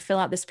having me fill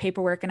out this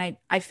paperwork and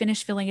I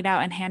finished filling it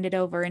out and handed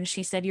over and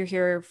she said, "You're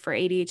here for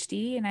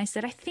ADHD?" And I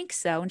said, "I think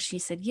so." And she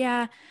said,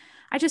 "Yeah,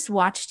 I just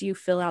watched you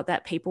fill out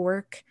that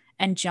paperwork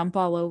and jump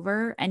all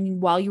over.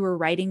 And while you were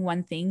writing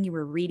one thing, you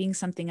were reading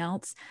something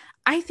else.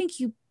 I think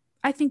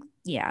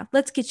yeah,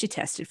 let's get you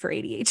tested for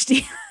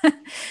ADHD."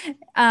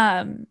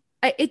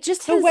 It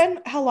just So has,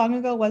 how long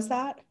ago was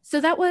that? so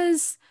that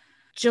was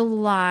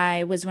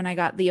July was when I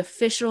got the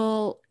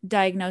official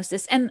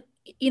diagnosis. And,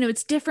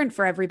 it's different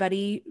for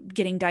everybody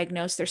getting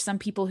diagnosed. There's some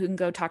people who can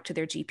go talk to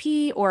their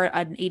GP or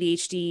an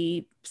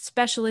ADHD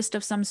specialist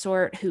of some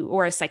sort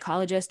or a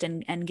psychologist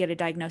and get a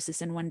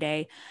diagnosis in one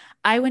day.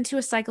 I went to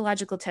a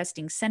psychological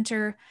testing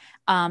center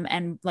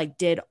and like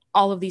did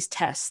all of these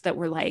tests that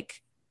were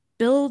like,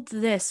 build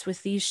this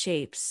with these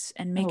shapes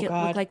and make Oh it look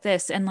God. like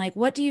this. And like,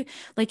 what do you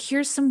like?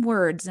 Here's some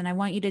words, and I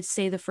want you to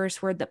say the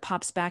first word that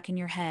pops back in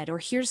your head, or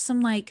here's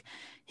some like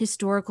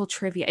historical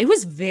trivia. It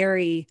was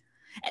very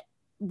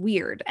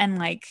weird and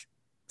like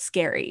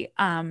scary.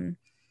 And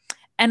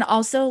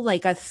also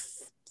like I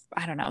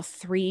don't know,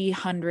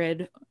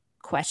 300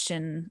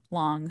 question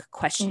long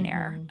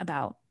questionnaire Mm-hmm.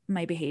 about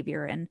my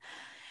behavior.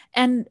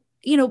 And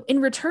in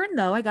return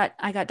though, I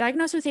got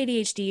diagnosed with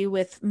ADHD,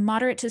 with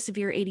moderate to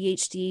severe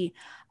ADHD.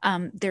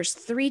 There's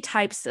 3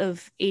 types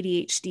of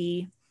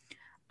ADHD.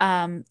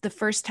 The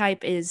first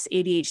type is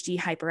ADHD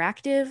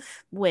hyperactive,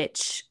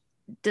 which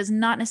does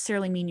not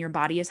necessarily mean your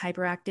body is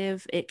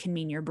hyperactive. It can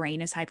mean your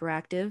brain is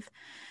hyperactive.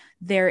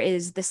 There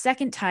is the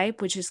second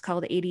type, which is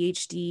called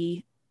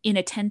ADHD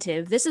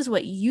inattentive. This is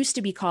what used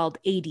to be called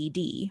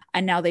ADD,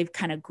 and now they've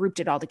kind of grouped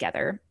it all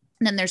together.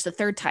 And then there's the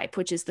third type,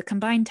 which is the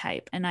combined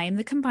type, and I am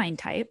the combined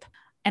type.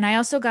 And I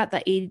also got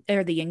the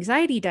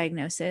anxiety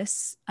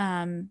diagnosis,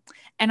 and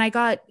I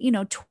got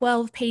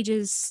 12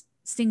 pages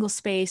single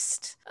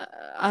spaced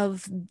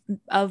of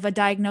a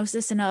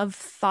diagnosis and of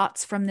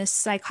thoughts from this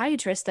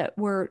psychiatrist that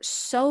were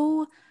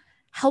so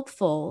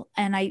helpful.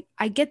 And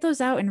I get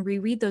those out and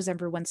reread those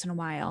every once in a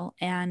while,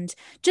 and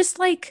just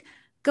like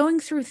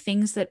going through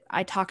things that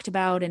I talked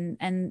about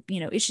and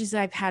issues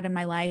that I've had in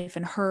my life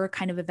and her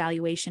kind of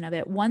evaluation of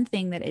it. One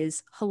thing that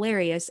is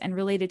hilarious and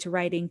related to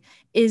writing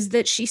is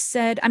that she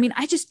said, I mean,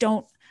 I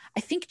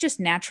think just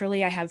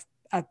naturally I have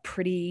a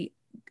pretty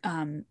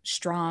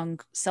strong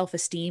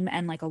self-esteem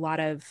and like a lot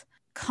of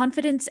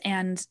confidence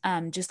and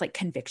just like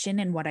conviction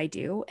in what I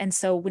do. And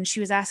so when she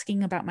was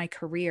asking about my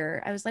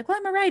career, I was like, well,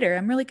 I'm a writer.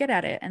 I'm really good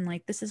at it. And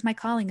like, this is my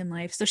calling in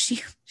life. So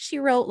she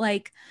wrote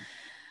like,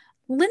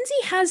 Lindsay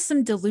has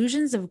some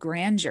delusions of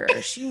grandeur.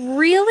 She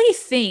really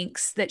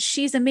thinks that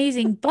she's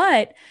amazing,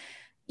 but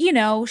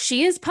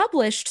she is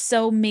published,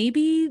 so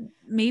maybe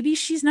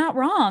she's not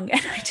wrong.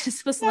 And I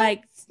just was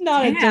like, it's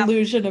not damn. a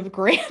delusion of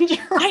grandeur.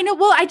 I know.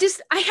 Well,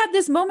 I had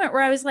this moment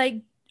where I was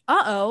like,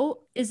 uh-oh,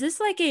 is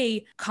this like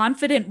a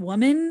confident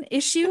woman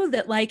issue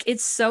that like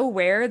it's so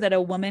rare that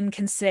a woman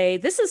can say,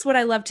 this is what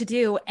I love to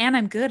do and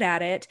I'm good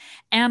at it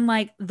and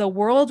like the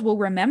world will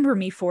remember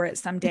me for it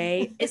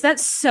someday? Is that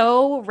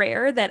so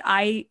rare that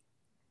I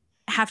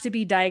have to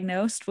be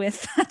diagnosed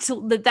with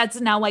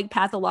that's now like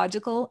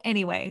pathological?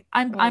 Anyway,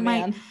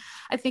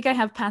 I think I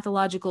have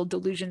pathological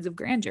delusions of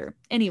grandeur.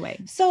 Anyway.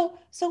 So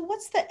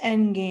what's the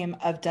end game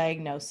of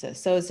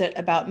diagnosis? So is it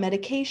about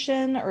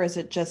medication, or is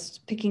it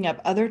just picking up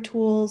other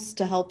tools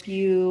to help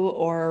you,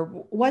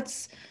 or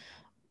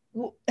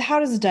how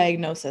does a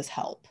diagnosis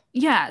help?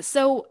 Yeah.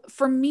 So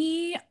for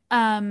me,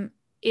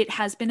 it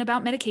has been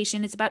about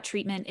medication. It's about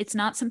treatment. It's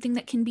not something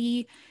that can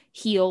be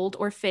healed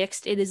or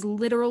fixed. It is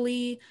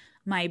literally,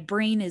 my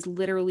brain is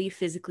literally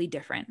physically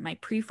different. My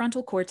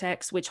prefrontal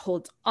cortex, which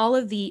holds all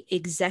of the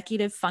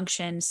executive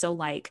function, so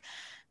like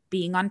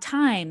being on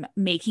time,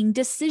 making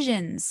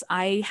decisions.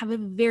 I have a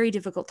very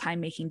difficult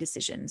time making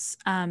decisions,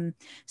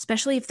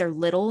 especially if they're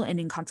little and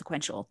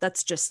inconsequential.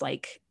 That's just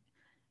like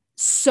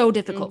so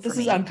difficult for me.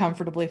 This is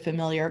uncomfortably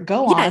familiar.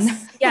 Go on.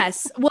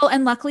 Yes. Well,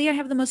 and luckily I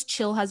have the most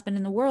chill husband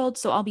in the world.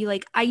 So I'll be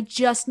like, I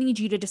just need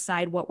you to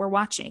decide what we're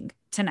watching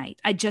tonight.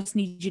 I just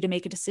need you to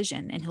make a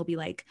decision. And he'll be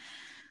like,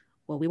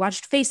 well, we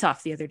watched Face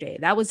Off the other day.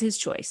 That was his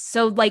choice.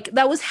 So like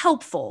that was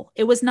helpful.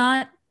 It was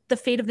not the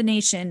fate of the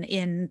nation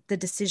in the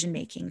decision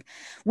making.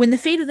 When the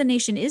fate of the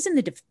nation is in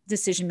the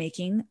decision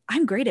making,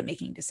 I'm great at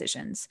making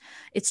decisions.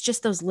 It's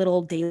just those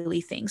little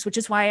daily things, which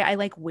is why I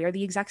like wear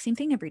the exact same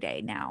thing every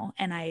day now.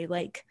 And I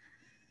like,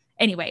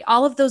 anyway,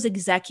 all of those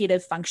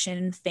executive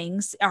function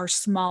things are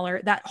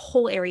smaller. That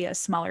whole area is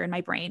smaller in my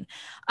brain.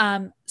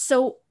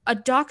 So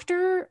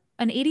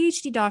an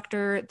ADHD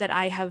doctor that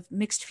I have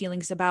mixed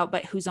feelings about,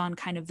 but who's on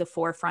kind of the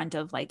forefront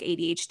of like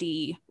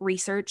ADHD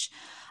research.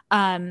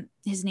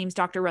 His name's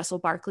Dr. Russell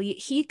Barkley.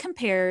 He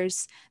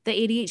compares the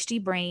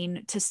ADHD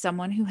brain to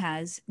someone who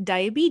has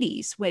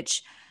diabetes,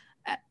 which,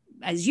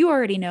 as you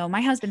already know,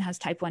 my husband has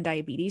type 1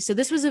 diabetes. So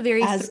this was a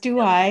very, as do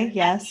I.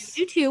 Yes.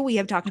 You do too. We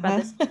have talked about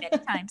this many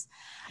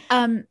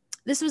times.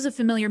 This was a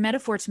familiar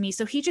metaphor to me.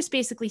 So he just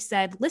basically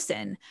said,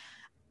 listen,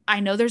 I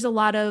know there's a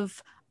lot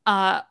of,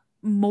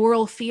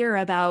 moral fear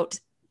about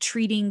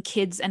treating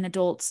kids and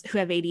adults who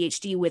have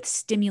ADHD with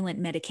stimulant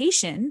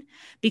medication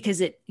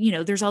because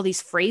there's all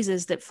these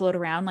phrases that float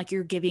around like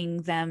you're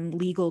giving them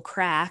legal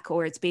crack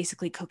or it's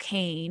basically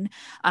cocaine.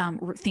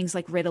 Things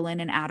like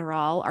Ritalin and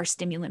Adderall are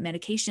stimulant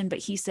medication. But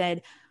he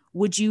said,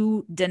 would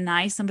you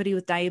deny somebody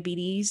with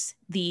diabetes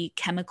the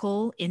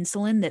chemical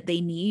insulin that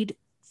they need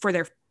for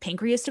their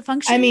pancreas to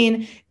function? I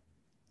mean,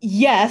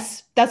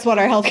 yes, that's what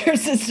our healthcare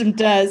system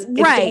does.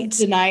 Right. It does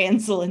deny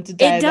insulin to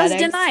diabetics. It does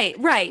deny,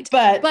 right.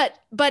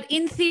 But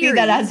in theory. Be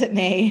that as it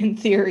may, in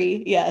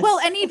theory, yes. Well,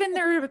 and even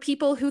there are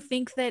people who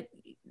think that,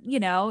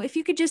 if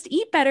you could just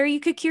eat better, you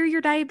could cure your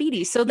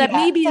diabetes. So that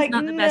maybe is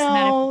not the best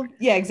metaphor.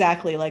 Yeah,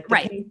 exactly. Like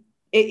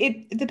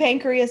the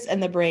pancreas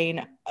and the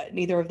brain,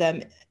 neither of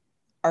them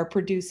are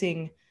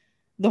producing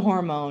the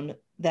hormone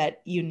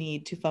that you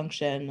need to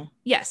function.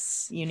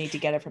 Yes. You need to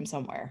get it from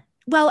somewhere.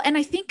 Well, and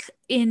I think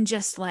in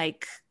just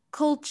like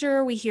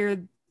culture, we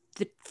hear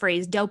the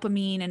phrase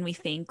dopamine and we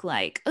think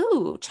like,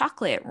 oh,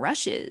 chocolate,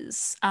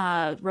 rushes,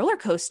 roller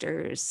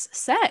coasters,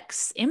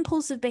 sex,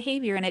 impulsive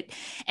behavior.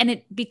 And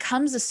it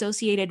becomes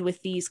associated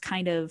with these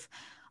kind of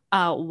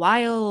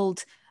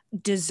wild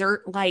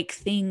dessert-like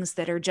things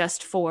that are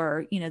just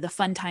for, the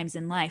fun times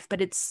in life.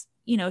 But it's,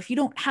 if you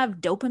don't have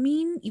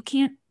dopamine, you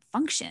can't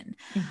function.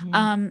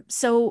 Mm-hmm.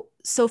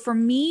 So for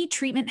me,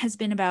 treatment has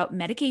been about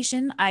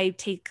medication. I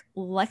take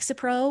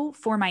Lexapro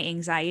for my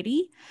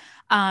anxiety,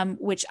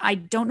 which I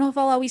don't know if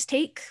I'll always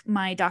take.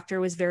 My doctor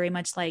was very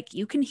much like,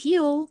 you can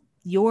heal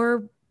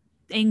your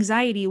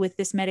anxiety with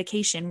this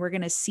medication. We're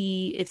going to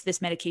see if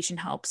this medication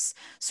helps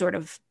sort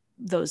of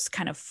those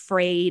kind of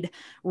frayed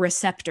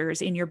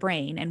receptors in your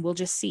brain, and we'll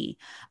just see.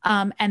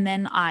 And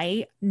then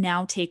I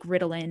now take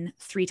Ritalin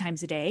 3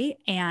 times a day.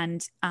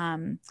 And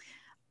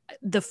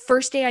the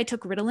first day I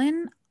took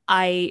Ritalin,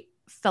 I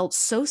felt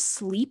so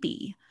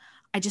sleepy.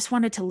 I just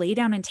wanted to lay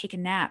down and take a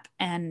nap.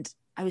 And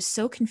I was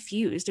so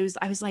confused.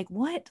 I was like,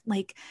 what?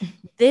 Like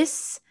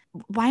this,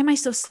 why am I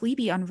so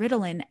sleepy on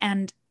Ritalin?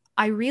 And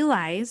I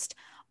realized,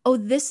 oh,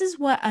 this is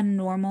what a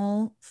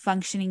normal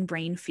functioning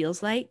brain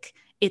feels like.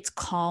 It's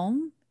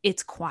calm.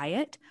 It's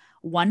quiet.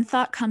 One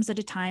thought comes at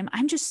a time.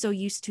 I'm just so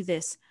used to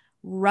this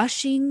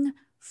rushing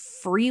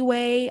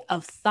freeway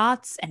of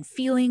thoughts and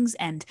feelings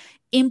and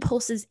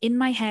impulses in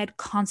my head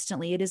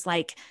constantly. It is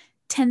like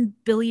 10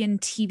 billion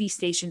TV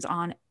stations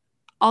on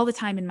all the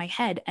time in my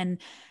head. And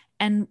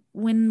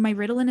when my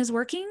Ritalin is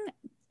working,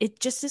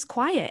 it just is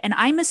quiet. And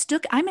I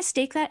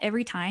mistake that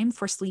every time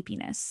for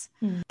sleepiness.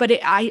 But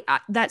I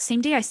that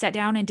same day I sat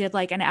down and did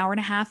like an hour and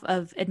a half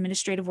of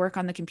administrative work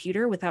on the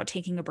computer without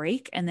taking a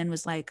break, and then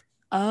was like,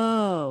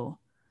 oh,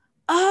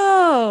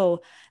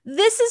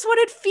 this is what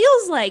it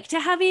feels like to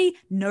have a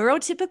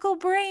neurotypical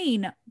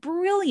brain.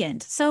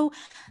 Brilliant. So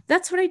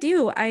that's what I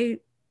do. I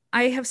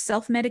have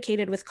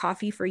self-medicated with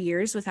coffee for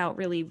years without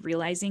really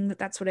realizing that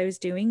that's what I was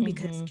doing,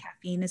 because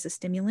caffeine is a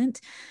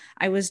stimulant.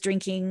 I was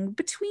drinking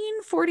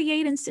between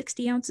 48 and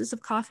 60 ounces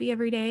of coffee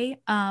every day,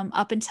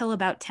 up until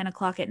about 10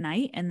 o'clock at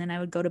night. And then I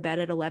would go to bed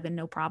at 11,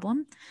 no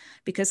problem,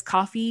 because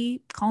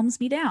coffee calms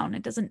me down.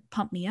 It doesn't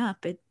pump me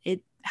up.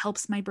 It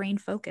helps my brain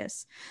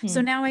focus.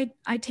 So now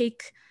I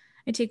take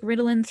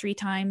Ritalin 3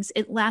 times.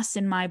 It lasts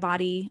in my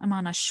body. I'm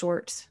on a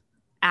short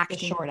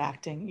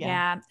acting.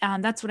 Yeah.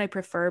 That's what I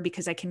prefer,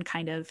 because I can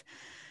kind of,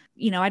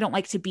 I don't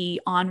like to be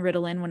on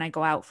Ritalin when I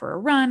go out for a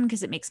run,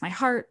 because it makes my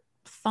heart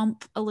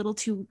thump a little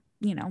too,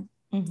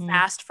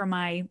 fast for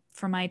my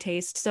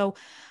taste. So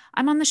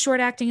I'm on the short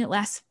acting. It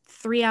lasts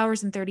 3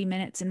 hours and 30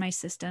 minutes in my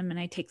system. And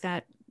I take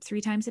that 3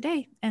 times a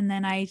day. And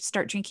then I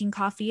start drinking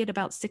coffee at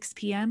about 6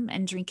 p.m.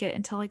 and drink it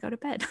until I go to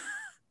bed,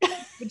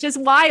 which is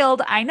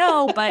wild. I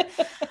know, but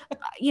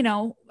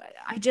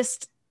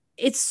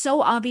it's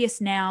so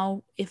obvious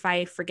now. If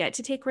I forget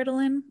to take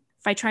Ritalin,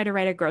 if I try to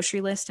write a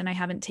grocery list and I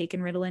haven't taken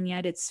Ritalin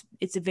yet, it's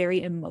a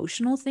very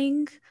emotional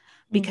thing,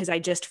 because I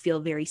just feel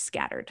very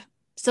scattered.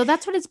 So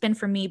that's what it's been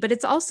for me. But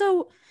it's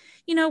also,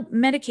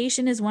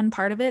 medication is one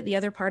part of it. The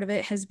other part of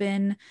it has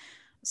been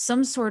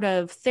some sort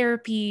of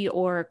therapy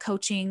or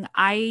coaching.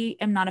 I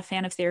am not a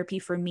fan of therapy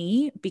for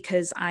me,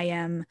 because I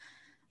am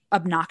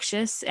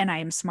obnoxious and I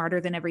am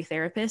smarter than every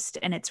therapist.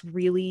 And it's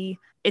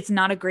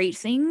not a great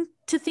thing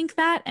to think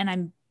that.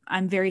 And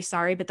I'm very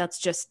sorry, but that's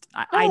just,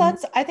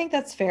 I think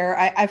that's fair.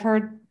 I've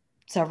heard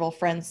several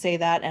friends say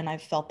that, and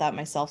I've felt that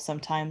myself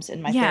sometimes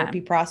in my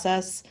therapy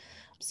process.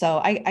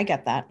 So I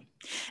get that.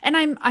 And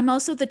I'm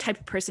also the type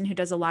of person who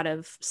does a lot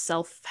of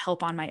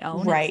self-help on my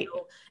own. Right.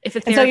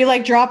 So you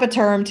like drop a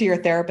term to your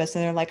therapist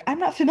and they're like, I'm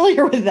not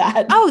familiar with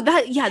that. Oh,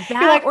 that. You're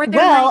like, or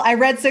I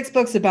read 6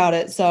 books about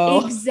it.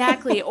 So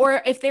exactly.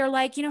 Or if they're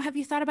like, have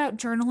you thought about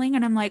journaling?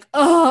 And I'm like,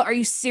 oh, are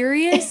you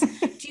serious?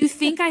 Do you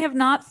think I have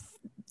not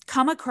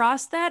come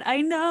across that?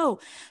 I know.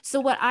 So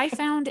what I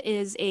found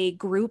is a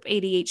group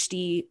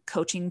ADHD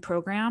coaching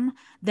program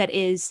that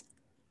is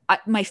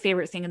my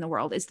favorite thing in the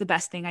world. It's the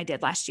best thing I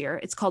did last year.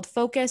 It's called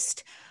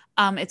Focused.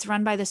 It's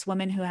run by this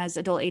woman who has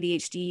adult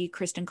ADHD,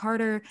 Kristen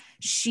Carter.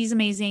 She's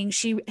amazing.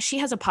 She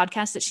has a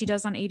podcast that she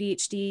does on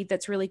ADHD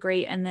that's really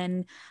great. And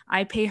then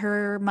I pay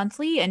her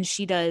monthly, and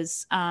she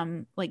does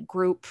like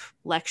group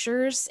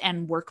lectures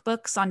and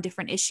workbooks on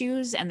different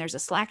issues. And there's a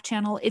Slack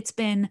channel. It's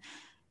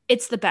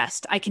the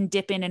best. I can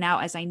dip in and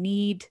out as I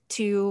need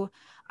to.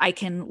 I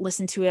can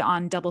listen to it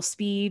on double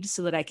speed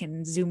so that I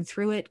can zoom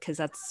through it, because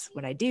that's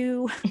what I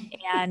do.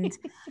 And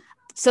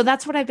so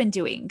that's what I've been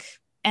doing.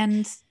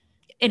 And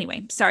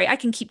anyway, sorry, I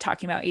can keep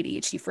talking about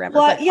ADHD forever.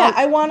 Well, but yeah,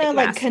 I want to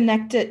like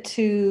connect it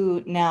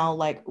to now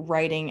like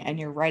writing and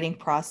your writing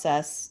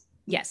process.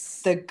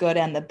 Yes. The good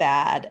and the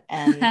bad,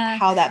 and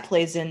how that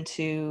plays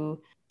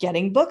into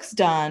getting books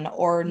done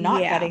or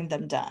not getting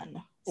them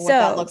done. What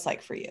that looks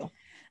like for you.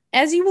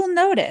 As you will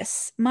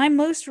notice, my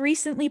most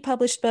recently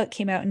published book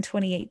came out in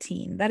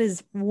 2018. That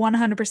is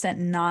 100%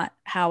 not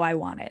how I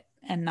want it,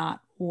 and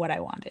not what I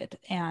wanted.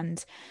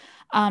 And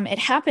it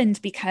happened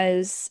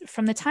because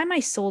from the time I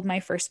sold my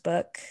first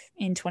book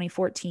in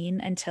 2014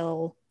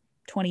 until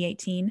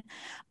 2018,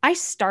 I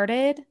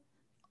started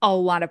a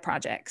lot of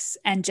projects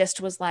and just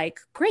was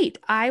like, great,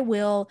 I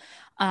will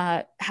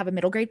have a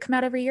middle grade come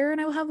out every year, and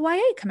I will have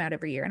YA come out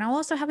every year, and I'll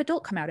also have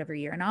adult come out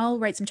every year, and I'll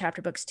write some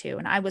chapter books too.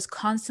 And I was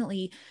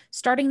constantly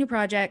starting new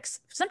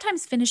projects,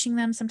 sometimes finishing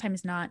them,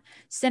 sometimes not,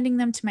 sending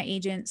them to my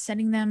agent,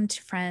 sending them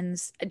to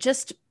friends,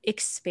 just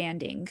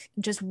expanding,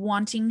 just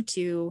wanting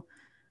to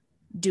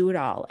do it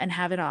all and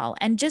have it all.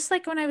 And just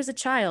like when I was a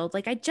child,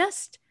 like I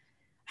just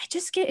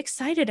get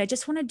excited. I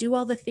just want to do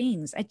all the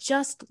things. I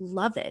just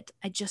love it.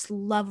 I just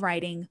love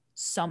writing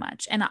so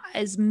much. And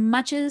as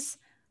much as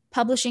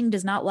publishing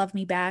does not love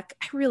me back,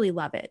 I really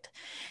love it.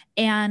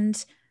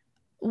 And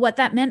what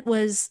that meant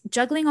was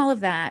juggling all of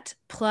that.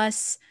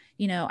 Plus,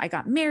 I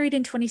got married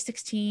in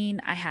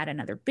 2016. I had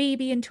another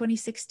baby in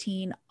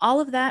 2016. All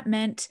of that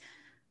meant,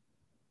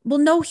 well,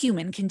 no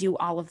human can do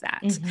all of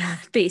that,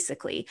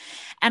 basically.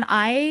 And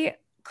I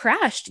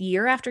crashed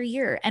year after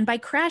year. And by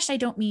crashed, I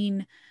don't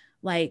mean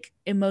like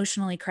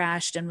emotionally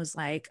crashed and was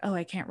like, oh,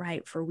 I can't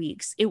write for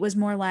weeks. It was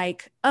more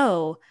like,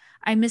 oh,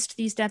 I missed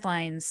these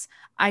deadlines.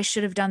 I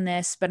should have done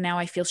this, but now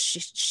I feel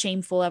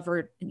shameful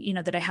over,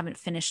 that I haven't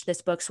finished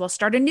this book. So I'll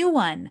start a new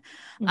one.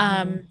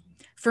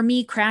 For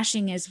me,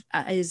 crashing is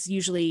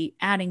usually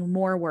adding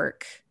more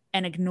work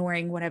and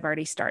ignoring what I've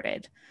already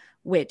started,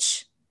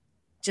 which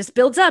just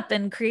builds up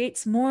and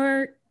creates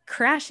more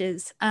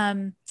crashes.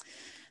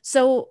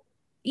 So,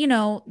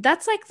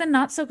 that's like the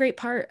not so great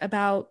part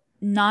about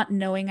not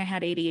knowing I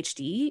had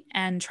ADHD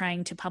and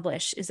trying to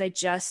publish is I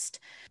just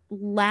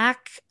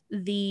lack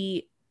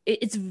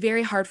it's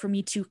very hard for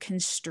me to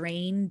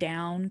constrain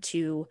down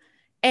to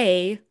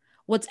A,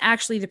 what's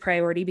actually the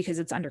priority because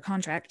it's under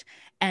contract,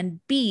 and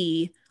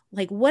B,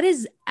 like what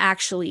is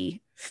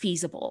actually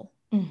feasible.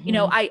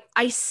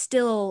 I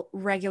still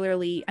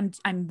regularly,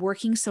 I'm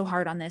working so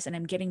hard on this and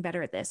I'm getting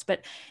better at this.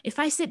 But if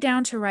I sit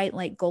down to write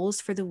like goals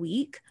for the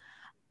week,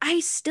 I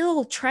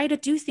still try to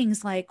do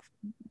things like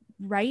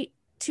write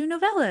 2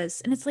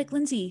 novellas. And it's like,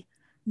 Lindsay,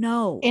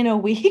 no. In a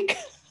week?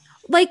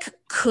 Like,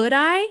 could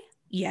I?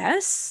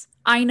 Yes.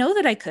 I know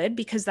that I could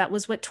because that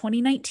was what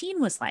 2019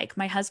 was like.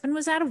 My husband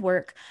was out of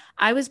work.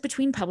 I was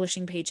between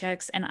publishing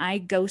paychecks and I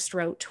ghost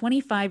wrote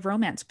 25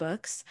 romance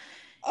books.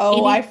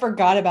 Oh, I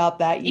forgot about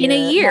that year. In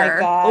a year.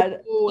 My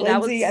God. Oh,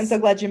 Lindsay, I'm so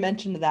glad you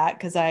mentioned that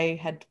because I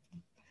had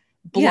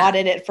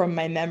blotted it from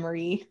my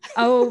memory.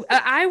 Oh,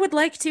 I would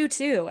like to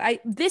too.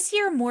 This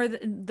year more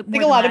than I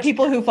think a lot of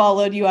people who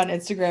followed you on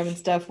Instagram and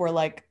stuff were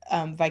like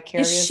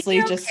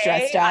vicariously just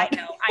stressed out.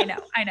 I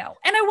know.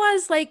 And I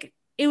was like,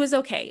 it was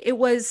okay. It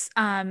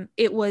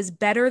was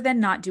better than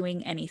not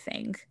doing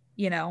anything,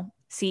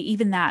 See,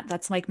 even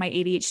that's like my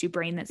ADHD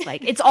brain that's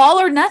like, it's all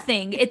or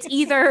nothing. It's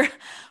either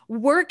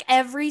work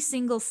every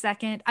single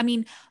second. I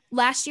mean,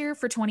 last year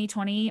for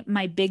 2020,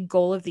 my big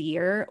goal of the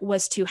year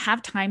was to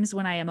have times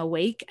when I am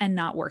awake and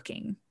not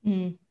working,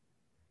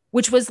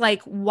 which was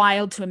like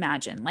wild to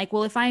imagine. Like,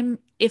 well, if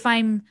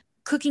I'm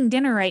cooking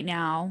dinner right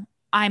now,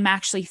 I'm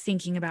actually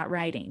thinking about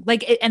writing,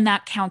 like, and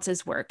that counts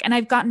as work. And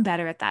I've gotten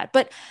better at that.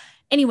 But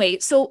anyway,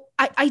 so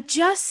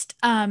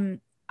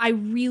I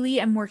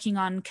really am working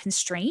on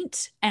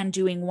constraint and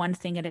doing one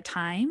thing at a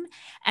time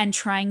and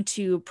trying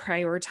to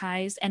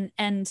prioritize.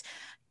 And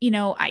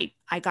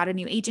I got a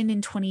new agent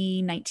in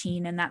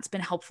 2019 and that's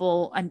been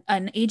helpful.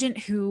 An agent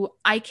who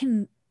I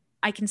can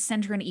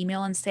send her an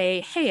email and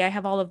say, hey, I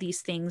have all of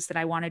these things that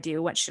I want to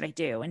do. What should I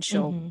do? And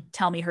she'll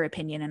tell me her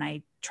opinion and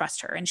I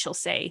trust her. And she'll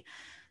say,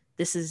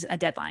 this is a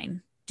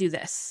deadline. Do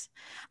this.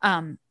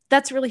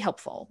 That's really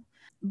helpful.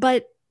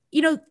 But,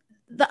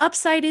 the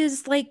upside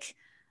is like,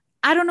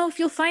 I don't know if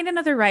you'll find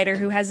another writer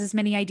who has as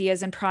many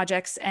ideas and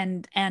projects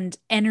and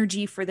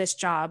energy for this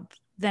job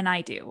than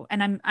I do.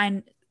 And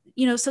I'm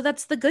so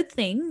that's the good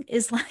thing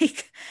is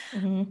like,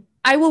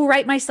 I will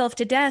write myself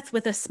to death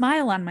with a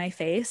smile on my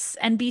face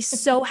and be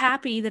so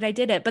happy that I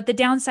did it. But the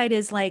downside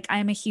is like,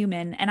 I'm a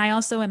human and I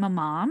also am a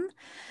mom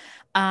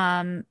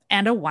and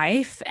a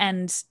wife.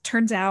 And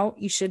turns out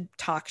you should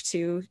talk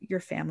to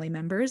your family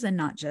members and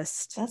not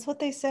just that's what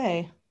they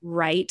say.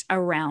 Write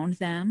around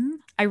them.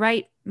 I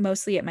write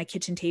mostly at my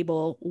kitchen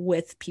table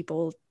with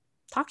people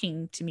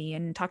talking to me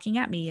and talking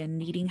at me and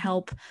needing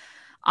help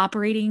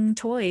operating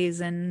toys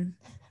and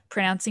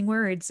pronouncing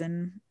words.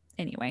 And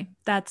anyway,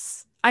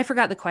 I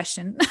forgot the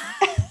question.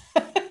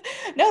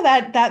 No,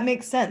 that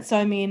makes sense. So,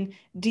 I mean,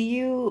 do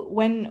you,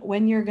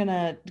 when you're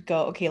gonna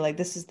go, okay, like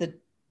this is the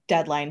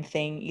deadline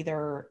thing,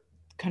 either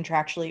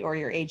contractually or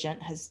your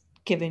agent has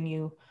given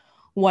you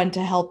one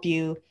to help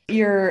you,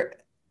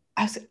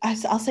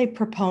 I'll say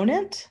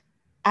proponent,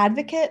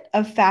 advocate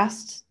of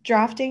fast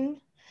drafting.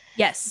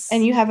 Yes.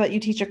 And you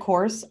teach a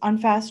course on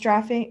fast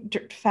drafting,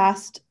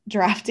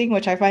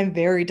 which I find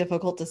very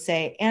difficult to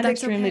say and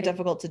that's extremely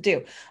difficult to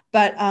do.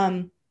 But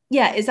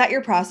yeah, is that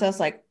your process?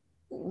 Like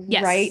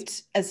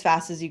write as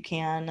fast as you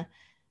can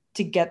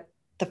to get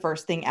the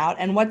first thing out?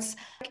 And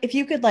if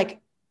you could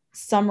like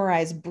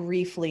summarize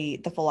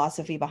briefly the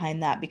philosophy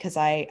behind that, because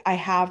I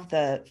have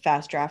the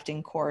fast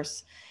drafting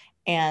course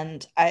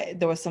and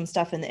there was some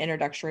stuff in the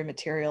introductory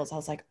materials. I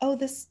was like, oh,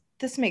 this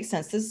makes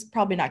sense. This is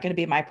probably not going to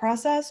be my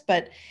process,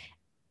 but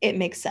it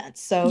makes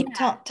sense. So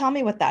tell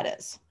me what that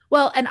is.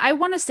 Well, and I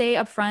want to say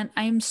up front,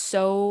 I am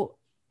so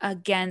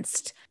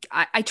against,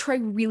 I try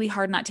really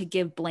hard not to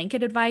give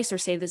blanket advice or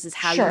say this is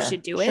how you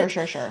should do it.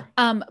 Sure.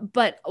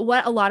 But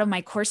what a lot of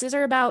my courses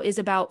are about is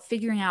about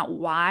figuring out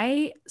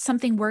why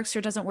something works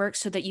or doesn't work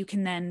so that you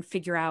can then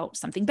figure out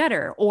something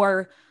better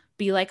or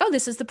be like, oh,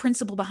 this is the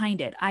principle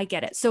behind it. I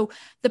get it. So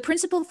the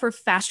principle for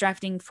fast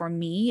drafting for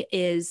me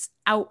is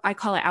I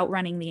call it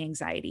outrunning the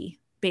anxiety,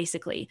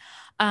 basically.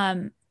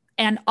 And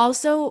And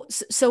also,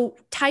 so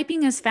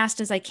typing as fast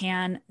as I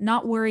can,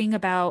 not worrying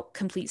about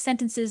complete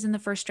sentences in the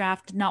first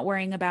draft, not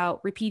worrying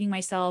about repeating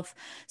myself,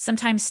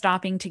 sometimes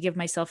stopping to give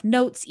myself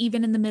notes,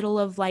 even in the middle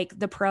of like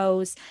the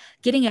prose,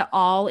 getting it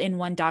all in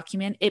one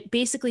document. It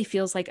basically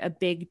feels like a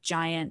big,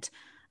 giant,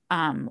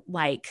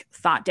 like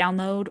thought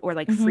download or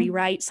like free Mm-hmm.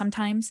 write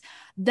sometimes.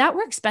 That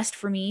works best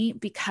for me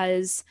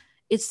because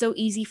it's so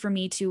easy for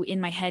me to, in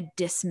my head,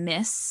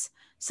 dismiss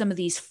some of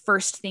these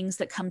first things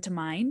that come to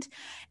mind.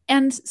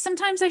 And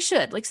sometimes I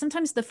should. Like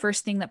sometimes the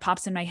first thing that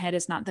pops in my head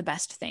is not the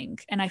best thing.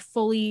 And I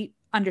fully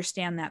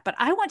understand that. But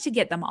I want to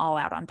get them all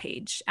out on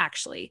page,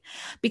 actually,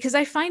 because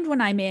I find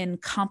when I'm in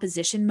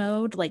composition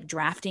mode, like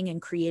drafting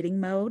and creating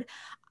mode,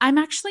 I'm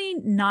actually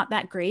not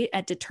that great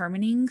at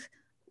determining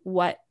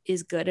what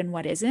is good and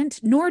what isn't,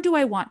 nor do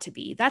I want to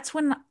be. That's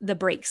when the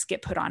brakes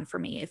get put on for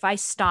me. If I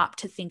stop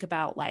to think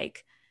about,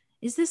 like,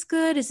 is this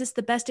good? Is this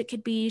the best it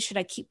could be? Should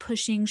I keep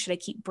pushing? Should I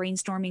keep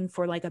brainstorming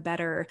for like a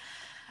better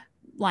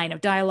line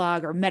of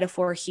dialogue or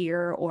metaphor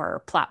here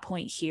or plot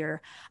point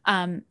here?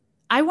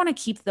 I want to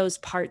keep those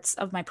parts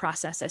of my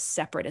process as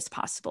separate as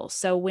possible.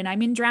 So when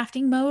I'm in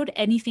drafting mode,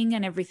 anything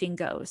and everything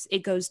goes. It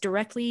goes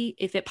directly,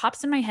 if it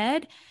pops in my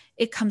head,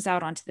 it comes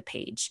out onto the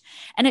page.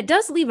 And it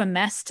does leave a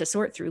mess to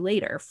sort through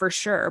later, for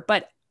sure.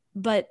 But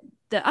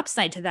the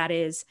upside to that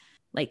is,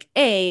 like,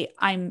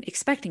 I'm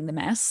expecting the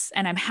mess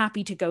and I'm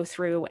happy to go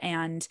through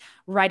and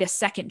write a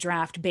second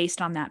draft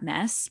based on that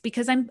mess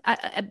because I'm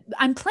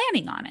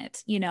planning on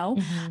it, you know.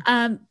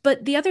 Mm-hmm.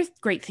 But the other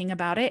great thing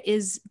about it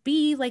is,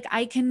 B, like,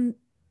 I can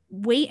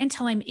wait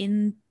until I'm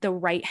in the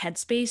right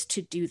headspace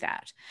to do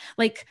that.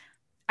 Like,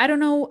 I don't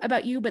know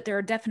about you, but there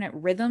are definite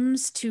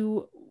rhythms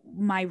to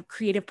my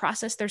creative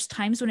process. There's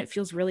times when it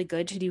feels really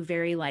good to do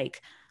very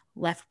like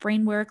left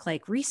brain work,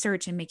 like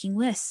research and making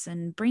lists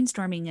and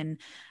brainstorming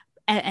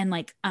and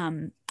like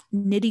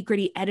nitty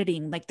gritty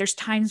editing. Like there's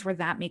times where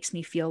that makes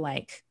me feel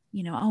like,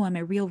 you know, oh, I'm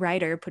a real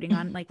writer putting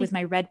on like with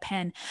my red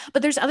pen.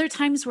 But there's other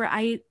times where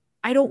I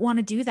don't want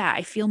to do that.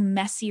 I feel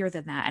messier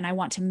than that. And I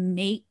want to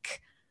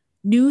make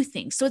new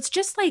things. So it's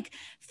just like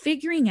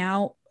figuring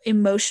out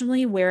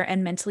emotionally where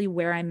and mentally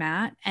where I'm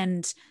at,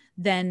 and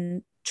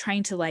then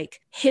trying to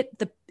like hit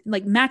the,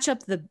 like, match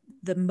up the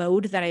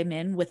mode that I'm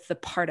in with the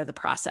part of the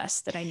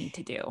process that I need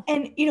to do.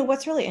 And you know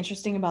what's really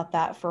interesting about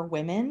that for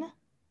women,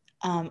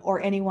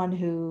 or anyone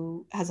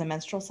who has a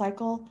menstrual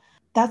cycle,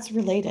 that's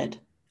related.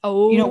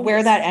 You know, Oh,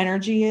 where that yes.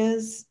 energy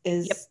Yep.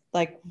 is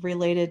like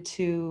related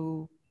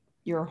to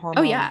your Oh,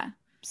 hormone yeah.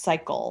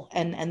 cycle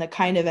and the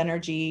kind of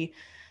energy,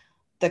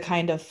 the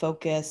kind of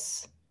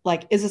focus.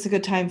 Like, is this a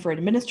good time for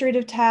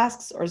administrative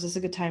tasks or is this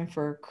a good time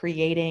for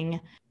creating?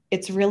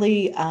 It's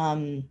really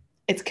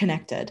it's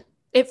connected.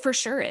 It for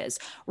sure is.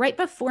 Right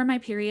before my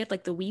period,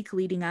 like the week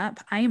leading up,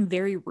 I am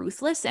very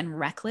ruthless and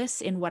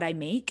reckless in what I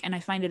make. And I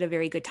find it a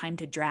very good time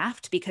to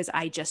draft because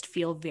I just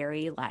feel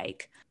very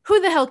like,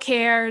 who the hell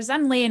cares?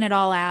 I'm laying it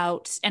all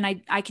out and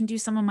I can do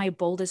some of my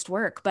boldest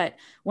work. But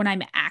when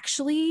I'm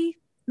actually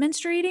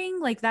menstruating,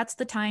 like that's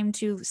the time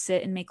to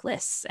sit and make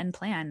lists and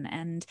plan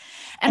and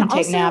And take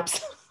also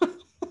naps. well,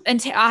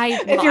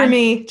 If you're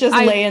me, just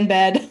I lay in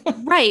bed.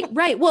 right,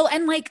 right. Well,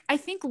 and like I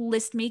think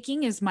list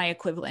making is my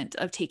equivalent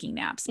of taking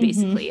naps, Mm-hmm.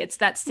 basically. It's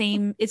that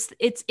same, it's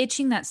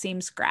itching that same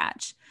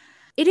scratch.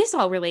 It is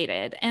all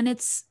related, and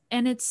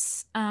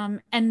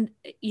and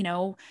you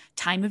know,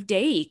 time of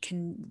day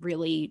can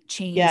really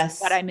change what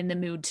Yes. I'm in the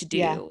mood to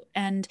Yeah. do.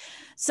 And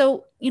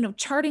so, you know,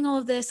 charting all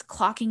of this,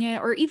 clocking it,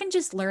 or even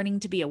just learning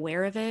to be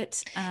aware of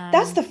it.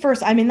 That's the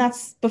first. I mean,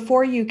 that's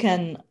before you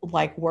can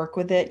like work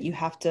with it, you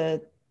have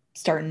to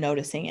start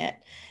noticing it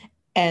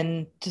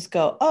and just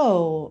go,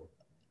 oh,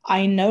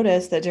 I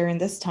noticed that during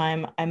this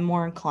time, I'm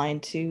more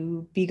inclined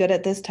to be good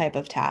at this type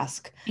of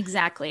task.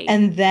 Exactly.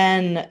 And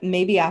then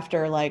maybe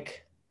after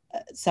like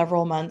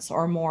several months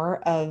or more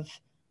of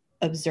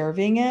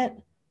observing it,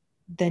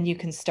 then you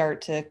can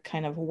start to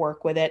kind of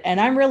work with it. And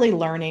I'm really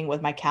learning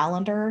with my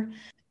calendar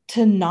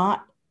to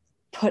not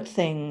put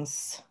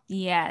things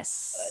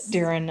Yes.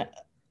 during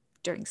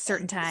During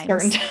certain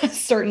certain times.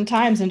 certain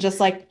times and just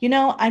like,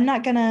 I'm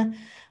not gonna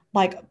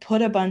like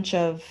put a bunch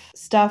of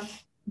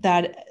stuff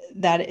that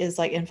is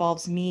like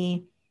involves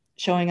me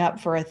showing up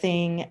for a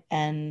thing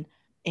and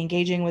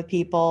engaging with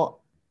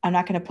people. I'm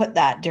not going to put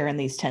that during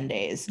these 10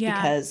 days Yeah.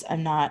 because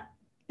I'm not,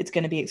 it's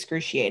going to be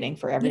excruciating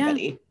for Yeah.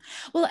 everybody.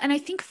 Well, and I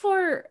think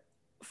for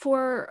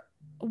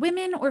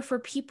women or for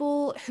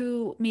people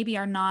who maybe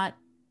are not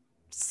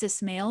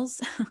cis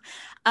males,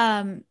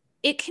 um,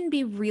 it can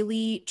be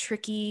really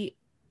tricky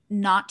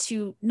not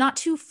to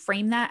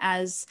frame that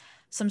as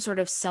some sort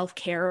of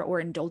self-care or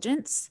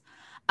indulgence.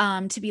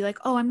 To be like,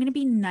 oh, I'm gonna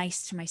be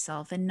nice to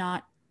myself and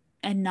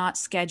not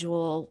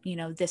schedule, you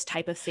know, this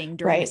type of thing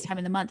during this Right. time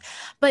of the month.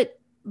 But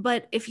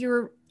if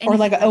you're Or anything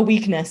like a like,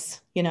 weakness,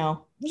 yeah,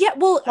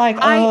 well, like,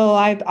 I oh,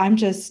 I'm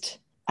just,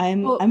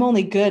 well, I'm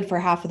only good for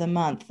half of the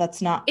month.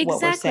 That's not what we're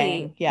exactly.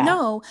 saying. Yeah.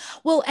 No.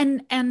 Well,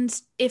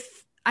 and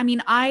if I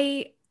mean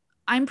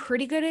I'm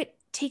pretty good at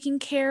taking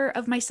care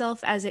of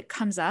myself as it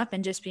comes up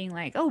and just being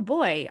like, oh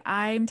boy,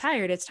 I'm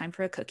tired. It's time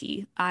for a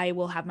cookie. I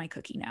will have my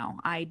cookie now.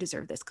 I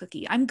deserve this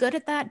cookie. I'm good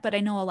at that, but I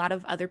know a lot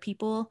of other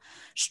people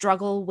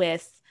struggle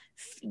with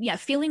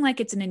feeling like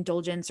it's an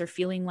indulgence or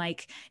feeling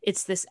like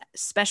it's this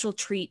special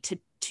treat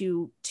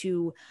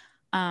to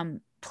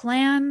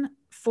plan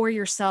for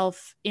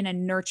yourself in a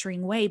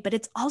nurturing way, but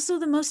it's also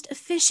the most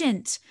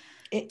efficient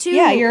too.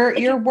 Yeah,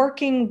 you're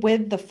working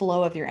with the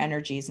flow of your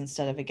energies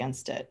instead of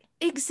against it.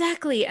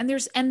 Exactly. And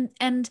there's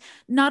and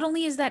not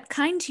only is that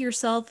kind to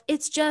yourself,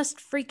 it's just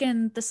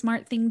freaking the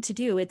smart thing to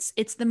do. It's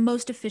the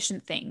most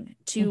efficient thing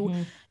to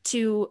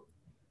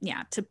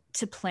yeah,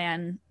 to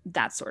plan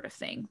that sort of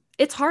thing.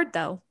 It's hard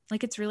though.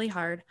 Like it's really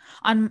hard.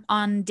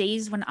 On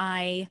days when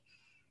I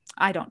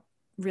don't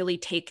really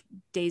take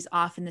days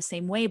off in the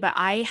same way, but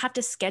I have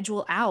to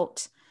schedule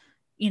out,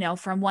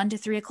 from 1 to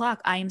 3 o'clock,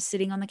 I am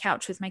sitting on the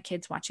couch with my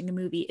kids watching a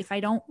movie. If I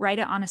don't write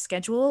it on a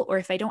schedule, or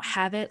if I don't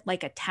have it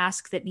like a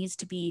task that needs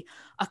to be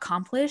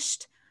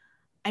accomplished,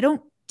 I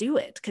don't do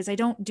it because I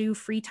don't do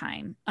free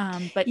time.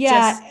 But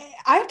yeah,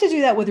 I have to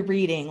do that with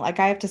reading. Like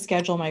I have to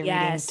schedule my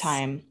reading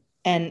time,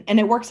 and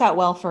it works out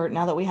well for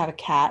now that we have a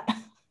cat.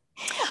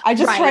 I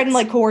just try and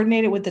like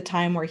coordinate it with the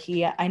time where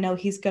I know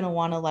he's going to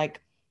want to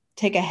like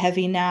take a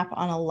heavy nap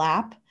on a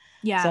lap.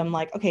 Yeah. So I'm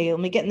like, okay, let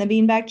me get in the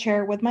beanbag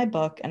chair with my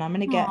book and I'm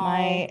going to get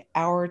my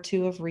hour or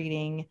two of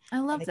reading. I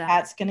love that. The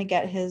cat's going to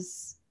get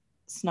his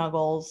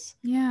snuggles.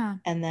 Yeah.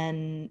 And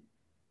then,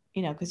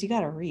 because you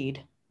got to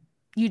read.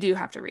 You do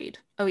have to read.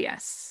 Oh,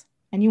 yes.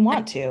 And you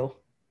want to.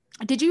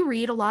 Did you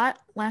read a lot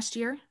last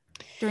year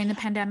during the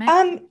pandemic?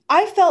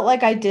 I felt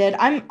like I did.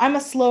 I'm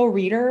a slow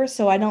reader,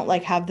 so I don't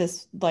like have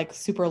this like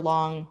super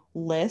long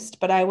list,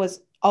 but I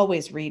was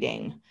always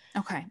reading.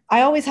 Okay.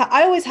 I always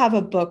have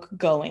a book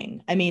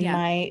going. I mean,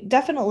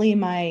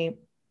 my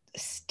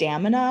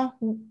stamina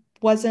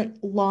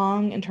wasn't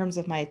long in terms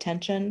of my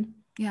attention.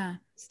 Yeah.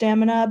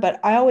 Stamina, but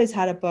I always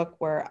had a book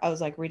where I was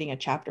like reading a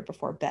chapter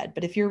before bed.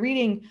 But if you're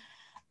reading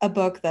a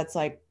book that's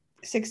like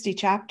 60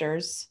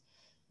 chapters,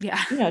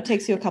 it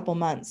takes you a couple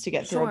months to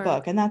get through a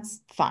book, and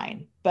that's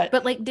fine.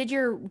 But like, did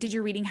your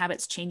reading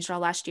habits change at all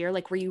last year?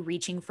 Like, were you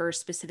reaching for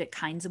specific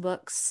kinds of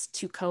books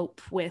to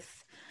cope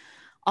with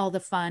all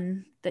the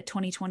fun that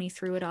 2020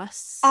 threw at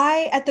us?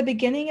 At the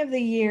beginning of the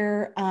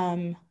year,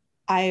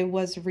 I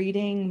was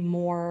reading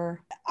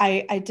more.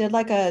 I did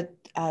like a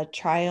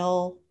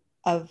trial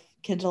of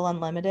Kindle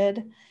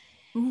Unlimited.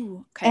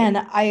 Ooh, okay. And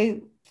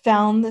I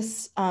found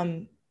this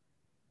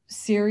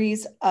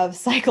series of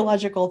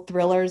psychological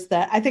thrillers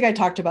that I think I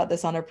talked about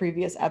this on a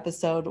previous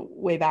episode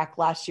way back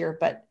last year,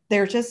 but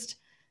they're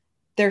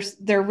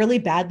really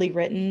badly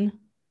written,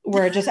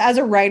 where just as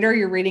a writer,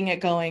 you're reading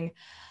it going,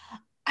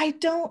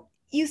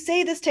 you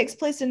say this takes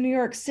place in New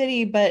York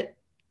City, but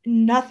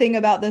nothing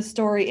about this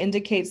story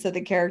indicates that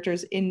the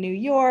character's in New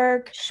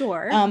York.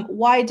 Sure.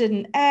 Why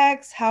didn't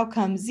X? How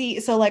come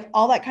Z? So like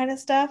all that kind of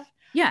stuff.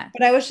 Yeah.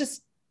 But I was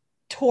just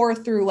tore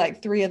through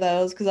like 3 of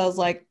those because I was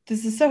like,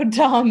 this is so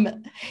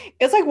dumb.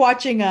 It's like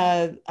watching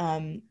like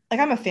I'm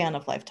a fan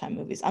of Lifetime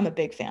movies. I'm a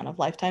big fan of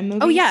Lifetime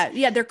movies. Oh yeah,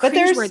 they're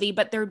cringeworthy,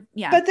 but they're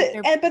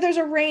but there's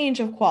a range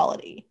of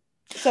quality.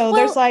 So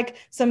there's like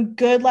some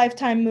good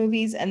Lifetime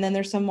movies, and then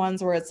there's some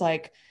ones where it's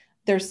like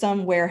there's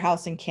some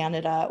warehouse in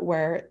Canada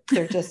where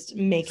they're just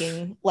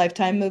making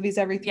Lifetime movies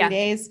every 3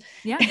 days.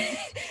 Yeah.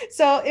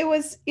 So it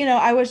was,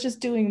 I was just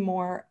doing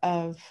more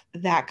of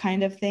that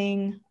kind of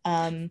thing.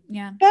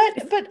 Yeah.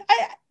 But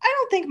I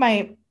don't think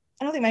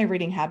my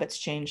reading habits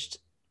changed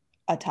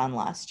a ton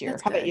last year.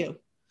 How about you?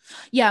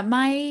 Yeah,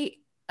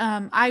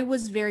 I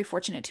was very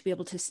fortunate to be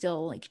able to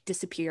still like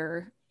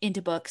disappear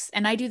into books,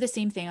 and I do the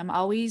same thing. I'm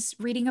always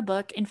reading a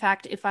book. In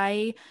fact, if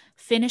I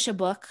finish a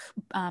book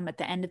at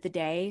the end of the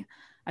day,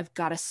 I've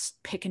got to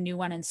pick a new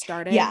one and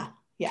start it. Yeah.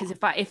 Because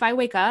if I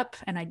wake up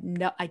and I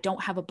know I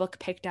don't have a book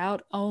picked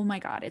out, oh my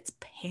God, it's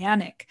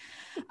panic.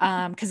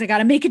 Because I got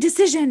to make a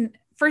decision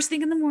first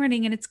thing in the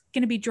morning, and it's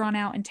going to be drawn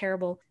out and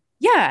terrible.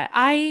 Yeah,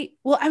 I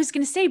was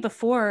going to say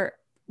before,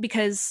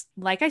 because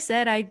like I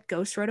said, I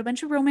ghost wrote a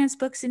bunch of romance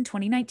books in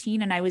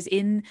 2019, and I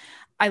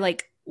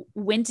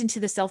went into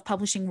the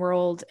self-publishing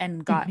world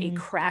and got a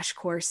crash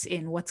course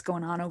in what's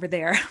going on over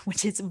there,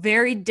 which is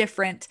very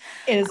different.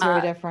 It is very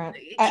different.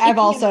 I've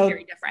also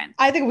very different.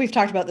 I think we've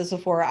talked about this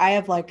before. I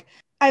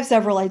have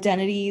several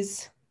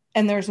identities,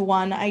 and there's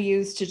one I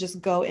use to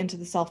just go into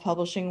the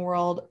self-publishing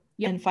world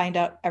and find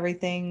out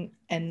everything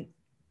and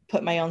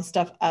put my own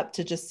stuff up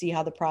to just see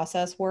how the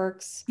process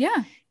works.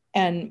 Yeah.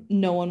 And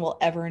no one will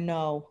ever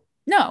know.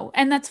 No,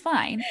 and that's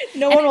fine.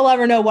 No one will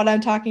ever know what I'm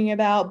talking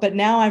about, but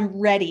now I'm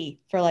ready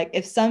for like,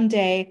 if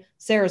someday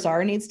Sarah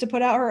Zara needs to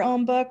put out her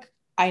own book,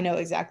 I know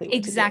exactly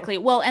what to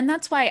do. Well, and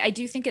that's why I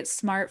do think it's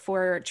smart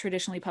for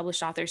traditionally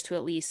published authors to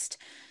at least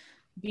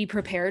be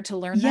prepared to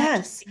learn that.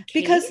 Yes,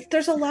 because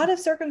there's a lot of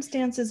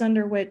circumstances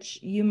under which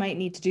you might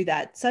need to do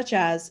that, such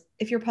as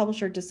if your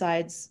publisher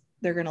decides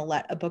they're going to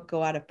let a book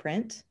go out of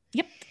print.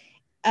 Yep.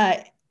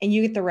 And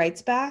you get the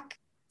rights back.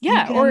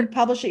 Yeah. You can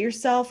publish it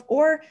yourself,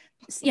 or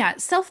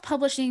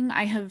self-publishing,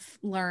 I have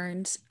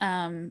learned,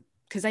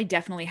 because I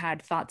definitely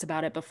had thoughts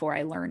about it before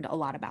I learned a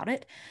lot about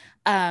it.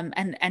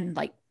 And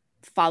like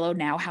follow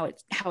now how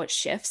it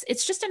shifts.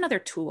 It's just another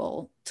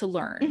tool to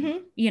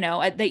learn,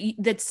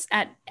 that's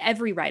at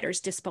every writer's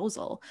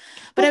disposal.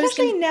 But well, I was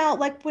especially gonna now,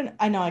 like when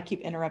I know I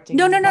keep interrupting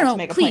no when no you're no about to no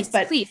make a please point,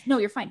 but please no,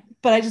 you're fine.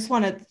 but I just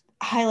want to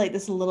highlight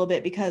this a little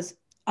bit because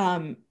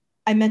I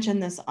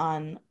mentioned this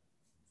on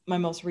my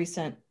most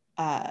recent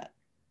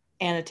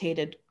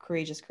annotated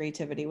Courageous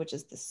Creativity, which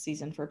is the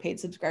season for paid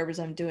subscribers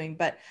I'm doing,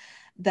 but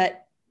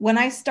that when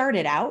I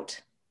started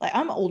out, like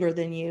I'm older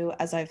than you,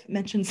 as I've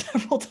mentioned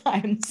several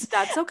times.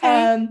 That's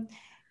okay.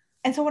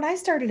 And so when I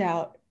started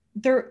out,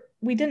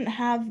 we didn't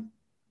have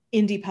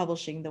indie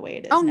publishing the way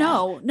it Oh is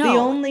now. The no.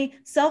 only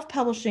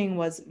self-publishing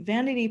was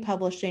vanity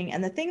publishing,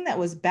 and the thing that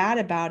was bad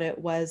about it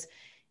was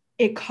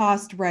it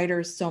cost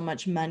writers so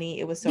much money.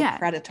 It was so Yeah.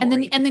 And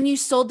then predatory. you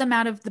sold them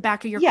out of the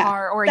back of your Yeah,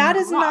 car or in that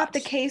your is not the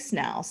garage. case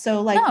now.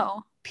 So like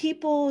No.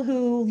 people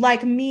who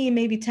like me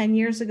maybe 10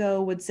 years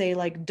ago would say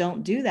like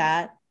don't do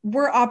that.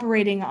 We're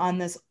operating on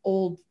this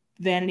old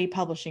vanity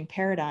publishing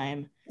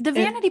paradigm. The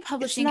vanity It's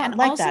publishing, not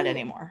like that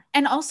anymore.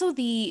 and also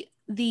the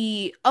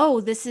oh,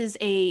 this is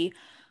a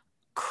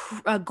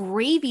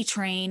gravy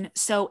train,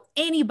 so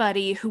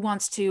anybody who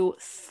wants to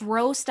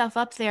throw stuff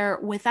up there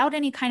without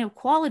any kind of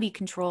quality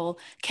control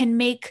can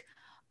make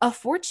a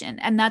fortune.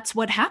 And that's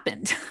what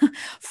happened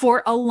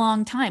for a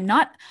long time.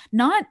 Not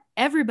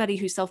everybody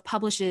who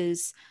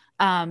self-publishes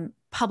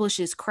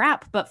publishes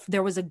crap, but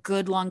there was a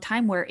good long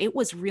time where it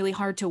was really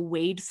hard to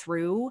wade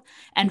through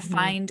and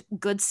find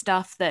good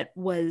stuff that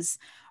was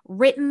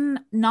written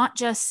not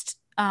just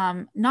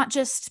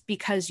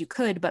because you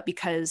could, but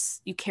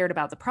because you cared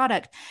about the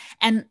product.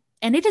 And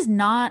it is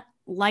not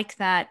like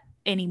that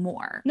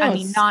anymore. No, I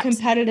mean, it's not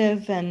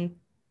competitive and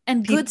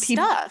good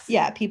stuff.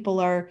 yeah, people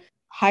are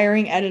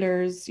hiring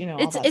editors, all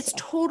that It's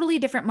stuff. totally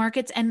different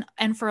markets, and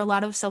for a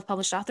lot of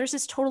self-published authors,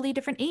 it's totally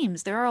different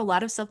aims. There are a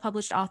lot of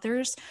self-published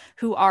authors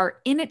who are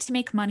in it to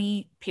make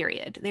money,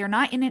 period. They are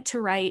not in it to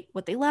write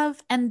what they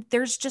love, and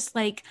there's just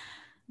like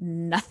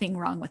nothing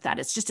wrong with that.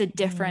 It's just a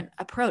different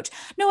approach.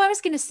 No, I was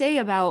going to say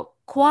about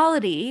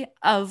quality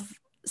of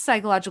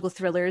psychological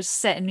thrillers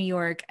set in New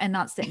York and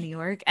not set in New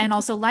York, and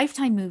also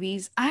Lifetime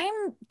movies.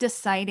 I'm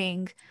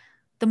deciding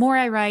the more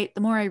I write,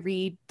 the more I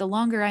read, the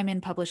longer I'm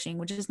in publishing,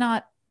 which is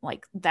not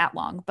like that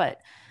long,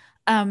 but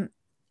um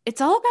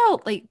it's all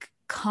about like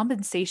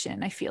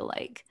compensation, I feel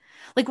like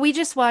we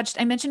just watched,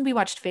 I mentioned we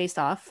watched Face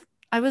Off.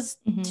 I was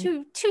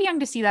too young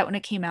to see that when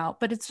it came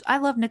out, but I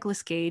love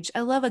Nicolas Cage.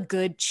 I love a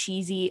good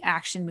cheesy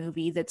action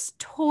movie that's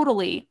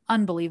totally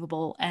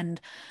unbelievable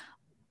and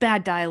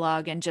bad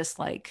dialogue and just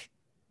like,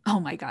 oh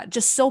my God,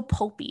 just so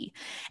pulpy.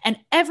 And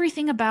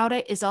everything about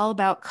it is all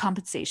about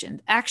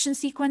compensation. Action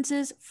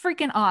sequences,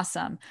 freaking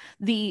awesome.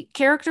 The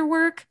character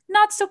work,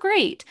 not so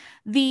great.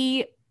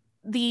 The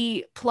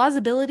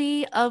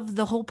plausibility of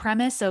the whole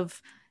premise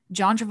of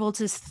John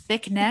Travolta's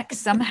thick neck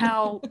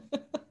somehow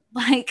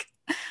like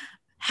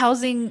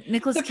housing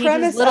Nicolas The Cage's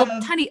premise little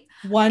of tiny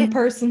one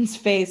person's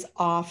face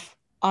off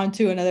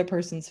onto another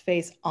person's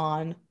face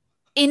on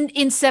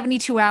in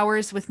 72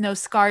 hours with no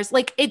scars,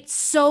 like it's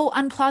so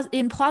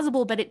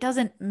implausible, but it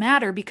doesn't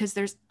matter because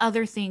there's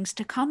other things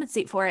to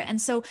compensate for it.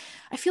 And so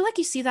I feel like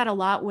you see that a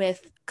lot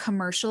with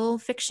commercial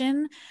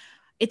fiction.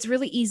 It's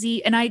really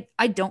easy, and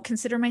I don't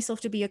consider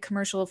myself to be a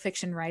commercial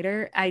fiction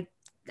writer. I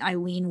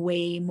lean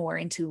way more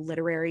into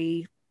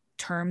literary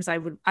terms. I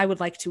would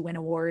like to win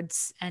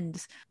awards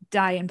and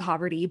die in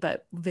poverty,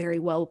 but very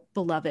well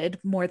beloved,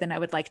 more than I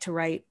would like to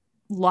write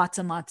lots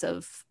and lots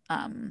of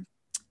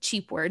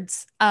cheap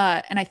words.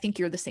 And I think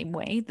you're the same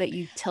way, that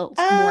you tilt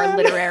more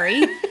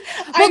literary.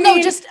 Well, no,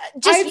 I'd you.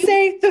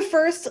 say the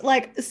first,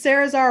 like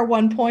Sarazar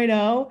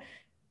 1.0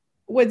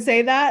 would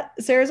say that.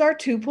 Sarazar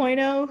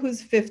 2.0,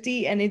 who's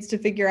 50 and needs to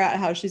figure out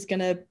how she's going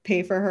to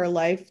pay for her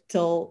life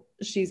till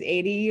she's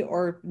 80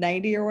 or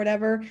 90 or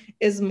whatever,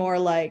 is more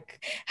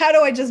like, how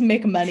do I just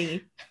make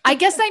money? I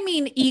guess I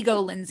mean ego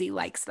Lindsay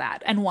likes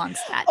that and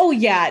wants that. Oh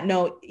yeah,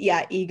 no,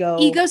 yeah, ego.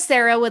 Ego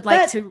Sarah would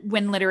like to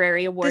win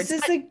literary awards.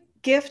 This is the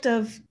gift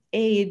of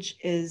age,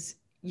 is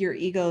your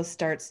ego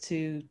starts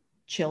to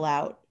chill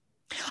out.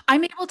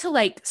 I'm able to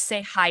like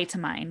say hi to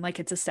mine like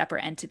it's a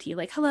separate entity.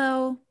 Like,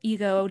 hello,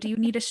 ego, do you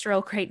need a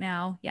stroke right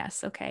now?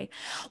 Yes, okay.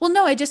 Well,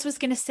 no, I just was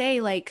gonna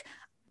say like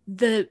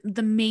the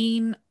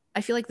main, I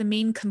feel like the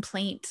main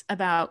complaint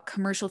about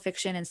commercial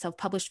fiction and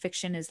self-published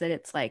fiction is that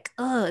it's like,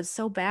 oh, it's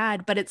so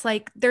bad. But it's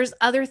like there's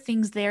other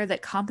things there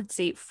that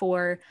compensate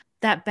for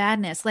that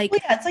badness. Like, well,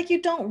 yeah, it's like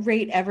you don't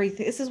rate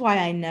everything. This is why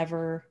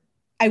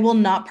I will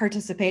not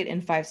participate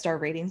in 5-star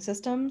rating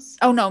systems.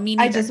 oh no, me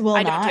neither. I just will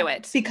I not don't do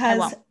it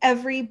because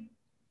every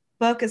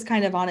book is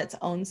kind of on its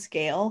own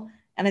scale,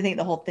 and I think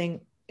the whole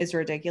thing is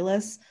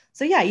ridiculous.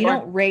 So yeah, you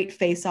don't rate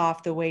Face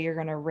Off the way you're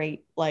going to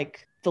rate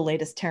like the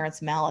latest Terrence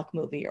Malick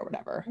movie or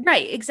whatever.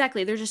 Right,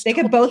 exactly. They're just they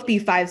could both be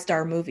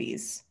 5-star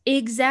movies.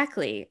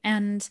 Exactly.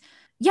 And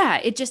yeah,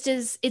 it just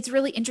is, it's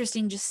really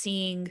interesting just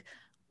seeing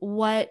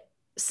what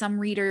some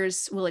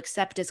readers will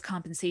accept as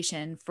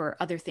compensation for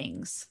other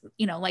things.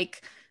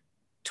 Like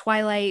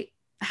Twilight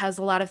has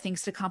a lot of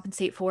things to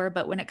compensate for,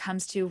 but when it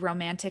comes to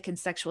romantic and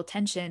sexual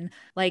tension,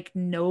 like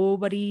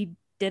nobody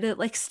did it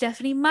like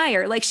Stephanie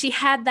Meyer. Like she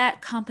had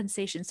that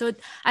compensation. So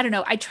I don't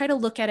know. I try to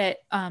look at it.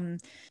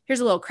 Here's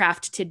a little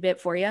craft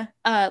tidbit for you.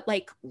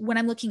 Like when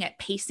I'm looking at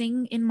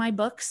pacing in my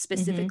books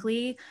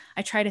specifically,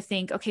 I try to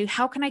think, okay,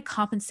 how can I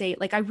compensate?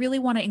 Like I really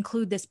want to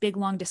include this big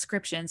long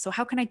description. So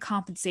how can I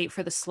compensate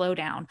for the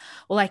slowdown?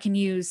 Well, I can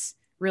use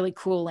really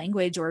cool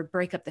language or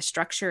break up the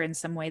structure in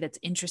some way that's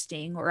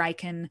interesting, or I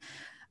can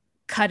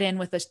cut in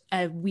with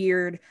a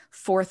weird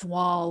fourth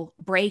wall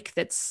break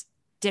that's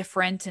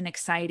different and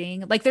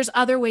exciting. Like there's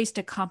other ways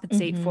to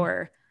compensate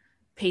for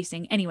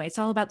pacing. Anyway, it's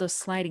all about those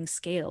sliding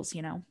scales,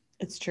 you know?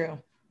 It's true.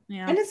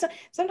 Yeah. And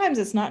sometimes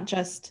it's not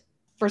just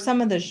for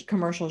some of the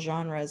commercial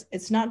genres,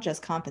 it's not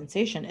just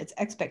compensation, it's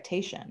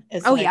expectation.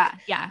 It's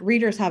yeah.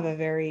 Readers have a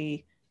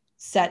very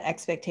set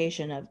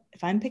expectation of,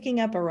 if I'm picking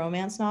up a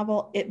romance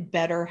novel, it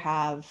better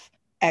have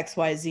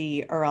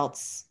XYZ or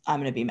else I'm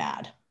going to be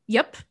mad.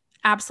 Yep.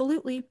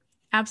 Absolutely.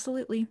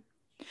 Absolutely.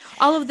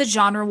 All of the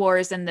genre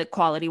wars and the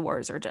quality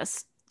wars are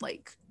just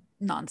like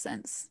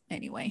nonsense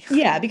anyway.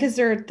 Yeah, because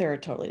they're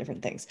totally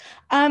different things.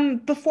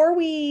 Before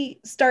we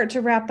start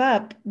to wrap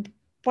up,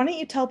 why don't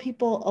you tell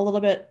people a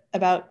little bit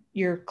about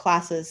your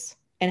classes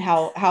and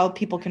how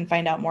people can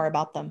find out more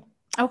about them?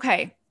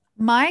 Okay.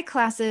 My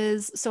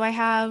classes, so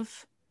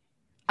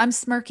I'm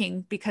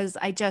smirking because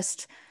I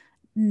just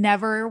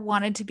never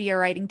wanted to be a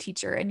writing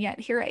teacher, and yet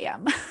here I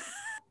am.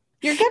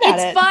 You're good at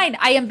it. It's fine.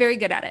 I am very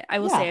good at it. I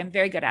will say I'm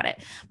very good at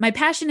it. My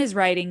passion is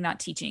writing, not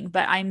teaching,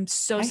 but I'm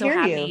so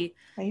happy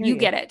you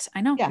get it.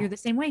 I know you're the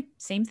same way.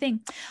 Same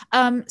thing.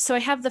 So I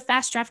have the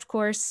fast draft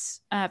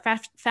course,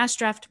 fast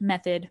draft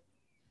method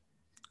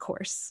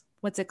course.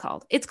 What's it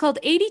called? It's called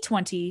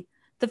 80/20,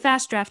 the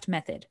fast draft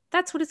method.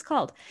 That's what it's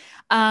called.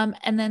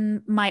 And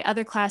then my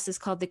other class is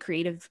called the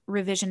creative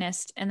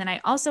revisionist. And then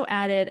I also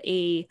added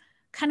a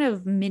kind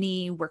of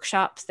mini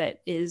workshop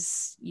that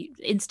is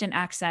instant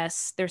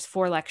access. There's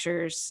 4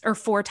 lectures or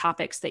 4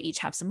 topics that each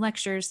have some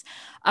lectures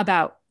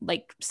about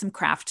like some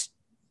craft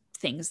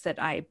things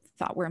that I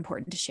thought were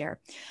important to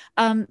share.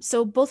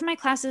 So both of my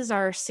classes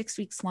are 6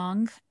 weeks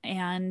long,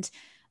 and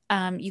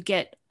you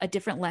get a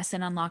different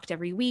lesson unlocked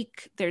every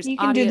week. You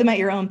can do them at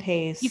your own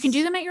pace. You can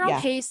do them at your own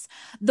pace.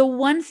 The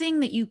one thing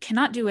that you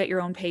cannot do at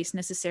your own pace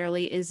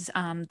necessarily is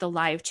the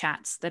live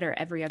chats that are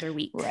every other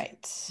week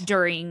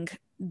during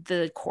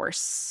the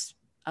course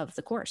of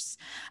the course.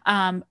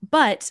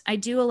 But I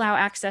do allow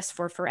access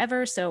for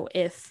forever. So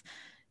if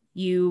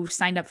you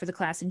signed up for the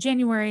class in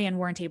January and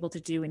weren't able to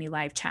do any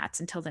live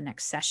chats until the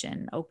next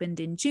session opened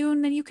in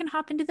June, then you can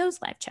hop into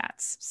those live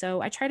chats.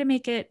 So I try to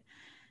make it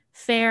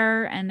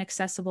fair and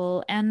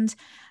accessible, and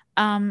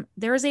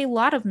there is a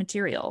lot of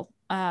material,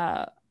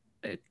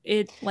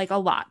 it like a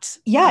lot.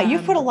 You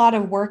put a lot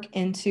of work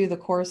into the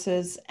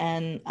courses,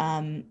 and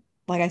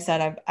like I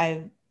said,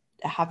 I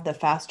have the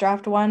fast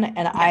draft one,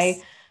 and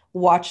I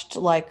watched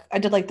I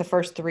did like the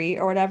first 3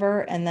 or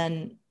whatever, and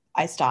then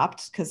I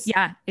stopped because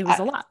it was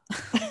a lot.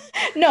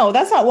 No,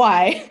 that's not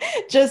why.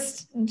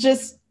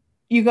 just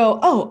you go,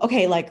 oh,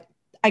 okay, like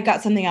I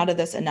got something out of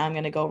this, and now I'm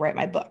going to go write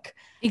my book.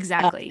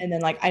 Exactly. And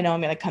then I know I'm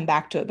going to come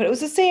back to it, but it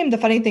was the same. The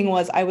funny thing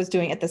was I was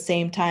doing at the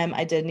same time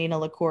I did Nina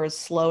LaCour's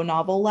slow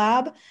novel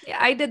lab. Yeah,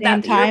 I did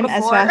that the time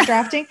as fast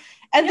drafting,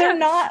 and they're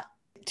not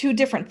 2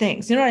 different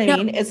things. You know what I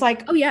mean? It's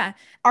like,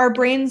 our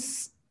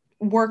brains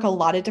work a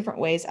lot of different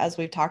ways, as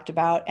we've talked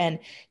about, and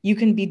you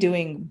can be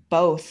doing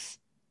both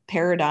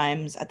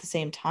paradigms at the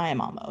same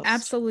time almost.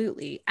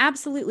 Absolutely.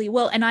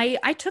 Well, and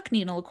I took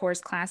Nina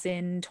LaCour's class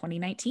in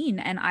 2019,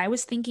 and I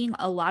was thinking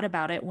a lot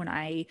about it when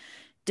I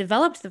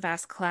developed the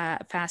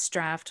fast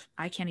draft.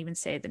 I can't even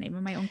say the name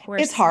of my own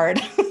course. It's hard.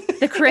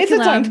 The curriculum.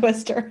 It's a tongue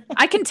twister.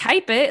 I can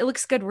type it. It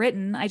looks good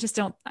written. I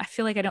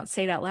feel like I don't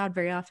say it out loud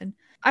very often.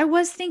 I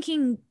was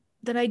thinking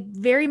that I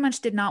very much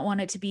did not want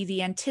it to be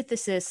the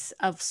antithesis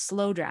of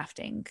slow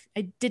drafting.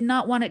 I did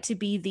not want it to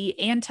be the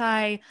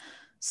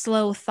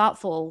anti-slow,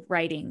 thoughtful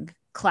writing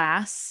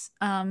class,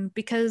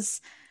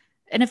 because,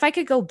 and if I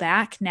could go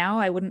back now,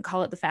 I wouldn't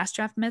call it the fast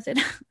draft method.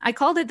 I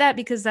called it that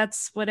because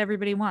that's what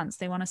everybody wants.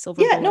 They want a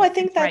silver bullet. No, I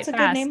think that's a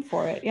good name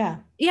for it.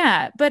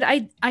 Yeah, but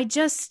I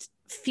just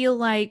feel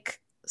like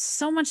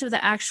so much of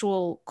the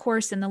actual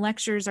course and the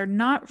lectures are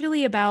not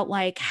really about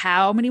like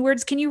how many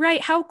words can you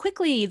write, how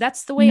quickly.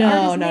 That's the way art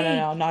is made.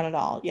 No, not at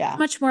all. Yeah,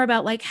 much more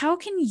about like how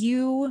can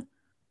you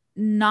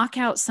knock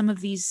out some of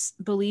these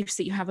beliefs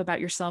that you have about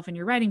yourself and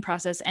your writing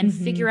process and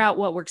figure out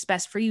what works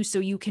best for you, so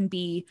you can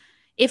be,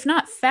 if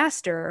not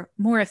faster,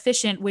 more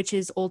efficient, which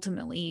is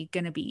ultimately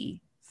going to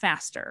be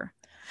faster.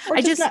 Or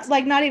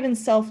not even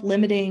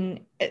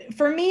self-limiting.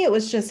 For me, it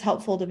was just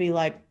helpful to be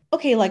like,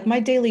 okay, like my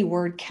daily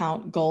word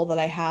count goal that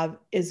I have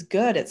is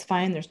good. It's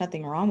fine. There's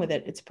nothing wrong with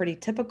it. It's pretty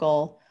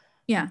typical.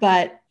 Yeah.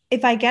 But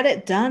if I get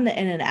it done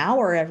in an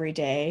hour every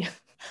day,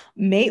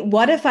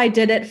 what if I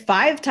did it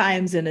 5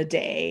 times in a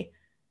day?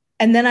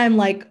 And then I'm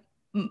like,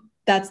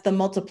 that's the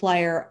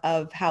multiplier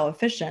of how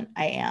efficient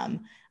I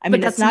am. I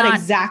mean, it's that's not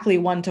exactly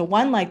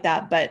one-to-one like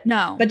that, but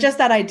no. just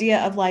that idea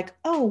of like,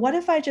 oh, what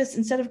if I just,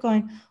 instead of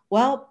going,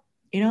 well,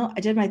 I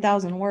did my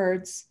 1,000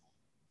 words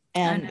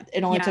and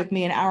it only took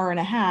me an hour and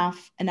a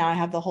half and now I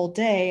have the whole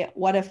day.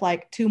 What if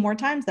like 2 more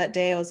times that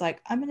day I was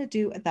like, I'm going to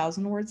do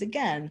 1,000 words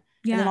again.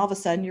 Yeah. And then all of a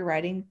sudden you're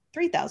writing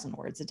 3,000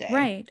 words a day.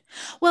 Right.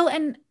 Well,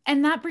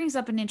 and that brings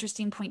up an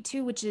interesting point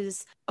too, which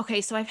is,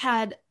 okay, so I've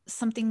had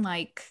something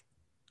like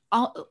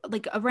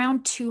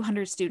around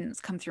 200 students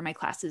come through my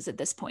classes at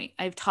this point.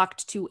 I've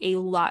talked to a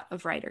lot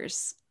of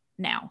writers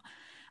now.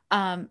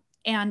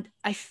 And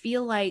I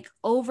feel like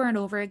over and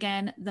over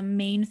again, the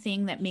main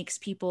thing that makes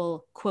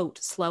people, quote,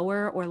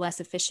 slower or less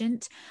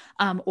efficient,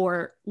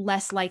 or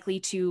less likely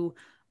to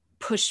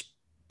push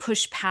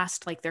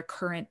past like their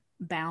current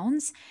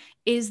bounds,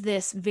 is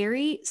this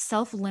very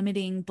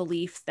self-limiting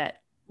belief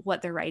that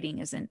what they're writing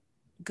isn't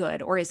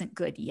good or isn't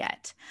good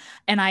yet.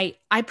 And I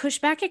push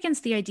back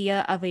against the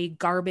idea of a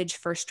garbage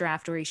first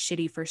draft or a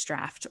shitty first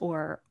draft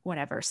or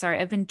whatever. Sorry,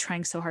 I've been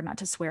trying so hard not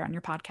to swear on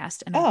your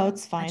podcast, and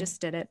it's fine. I just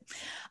did it.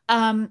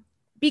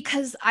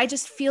 Because I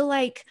just feel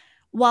like,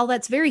 while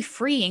that's very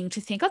freeing to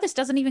think, oh, this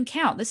doesn't even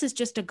count, this is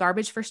just a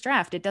garbage first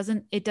draft, it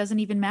doesn't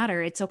even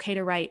matter, it's okay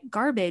to write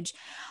garbage,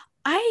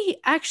 I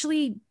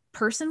actually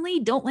personally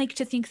don't like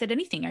to think that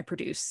anything I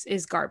produce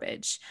is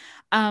garbage.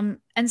 And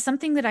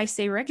something that I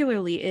say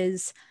regularly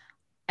is,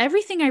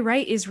 everything I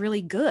write is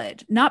really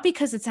good, not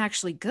because it's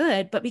actually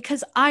good, but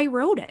because I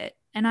wrote it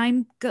and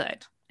I'm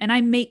good and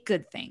I make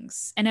good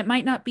things. And it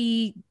might not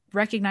be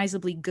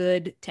recognizably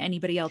good to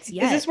anybody else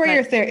yet. Is this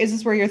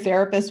where your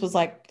therapist was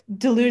like,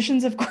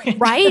 delusions of grandeur?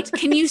 Right?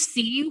 Can you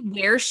see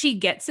where she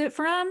gets it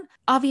from?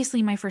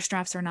 Obviously, my first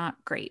drafts are not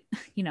great.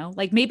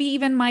 Like maybe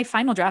even my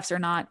final drafts are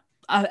not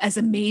as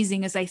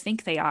amazing as I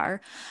think they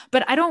are,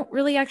 but I don't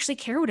really actually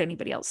care what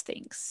anybody else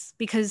thinks,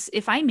 because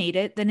if I made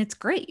it, then it's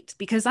great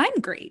because I'm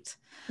great.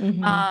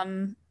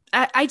 Mm-hmm.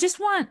 I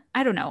just want,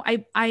 I don't know.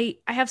 I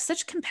have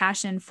such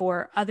compassion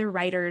for other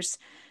writers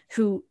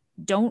who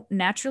don't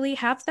naturally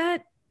have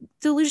that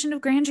delusion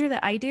of grandeur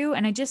that I do.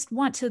 And I just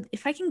want to,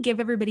 if I can give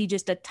everybody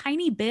just a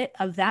tiny bit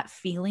of that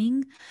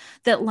feeling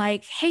that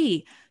like,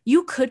 hey,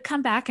 you could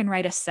come back and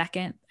write a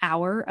second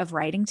hour of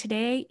writing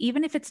today,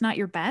 even if it's not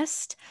your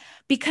best,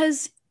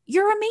 because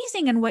you're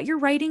amazing and what you're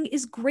writing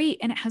is great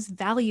and it has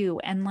value,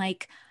 and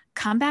like,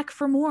 come back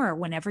for more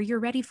whenever you're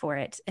ready for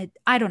it.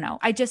 I don't know.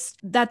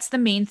 That's the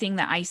main thing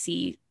that I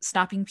see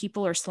stopping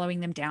people or slowing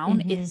them down,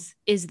 mm-hmm.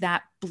 is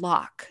that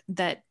block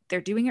that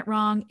they're doing it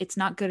wrong. It's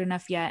not good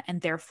enough yet.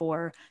 And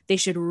therefore they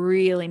should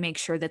really make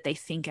sure that they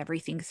think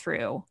everything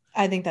through.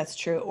 I think that's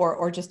true.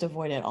 Or just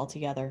avoid it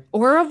altogether.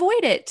 Or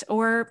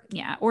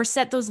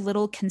set those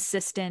little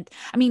consistent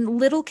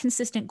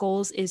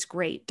goals is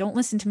great. Don't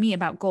listen to me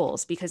about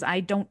goals because I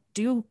don't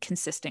do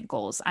consistent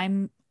goals.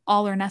 I'm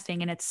all or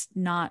nothing, and it's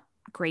not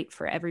great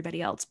for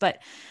everybody else.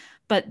 But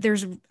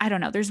there's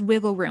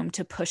wiggle room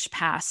to push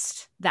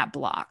past that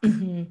block.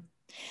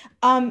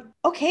 Mm-hmm.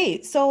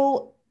 Okay.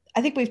 So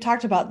I think we've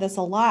talked about this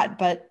a lot,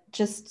 but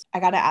just, I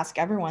got to ask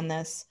everyone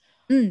this.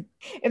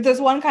 If there's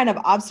one kind of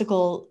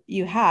obstacle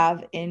you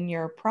have in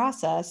your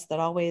process that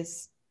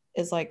always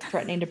is like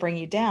threatening to bring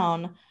you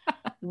down,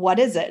 what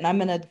is it? And I'm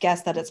going to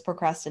guess that it's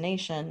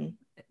procrastination.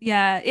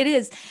 Yeah, it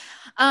is.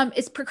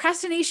 It's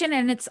procrastination,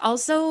 and it's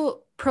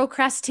also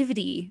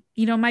procrastivity.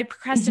 My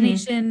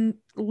procrastination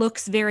mm-hmm.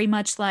 looks very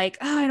much like,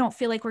 oh, I don't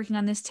feel like working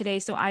on this today,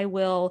 so I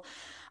will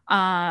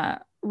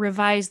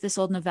revise this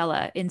old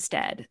novella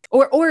instead.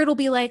 Or it'll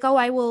be like, oh,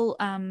 I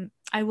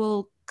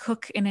will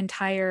cook an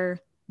entire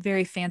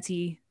very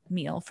fancy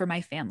meal for my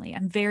family.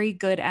 I'm very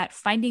good at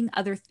finding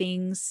other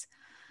things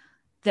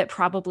that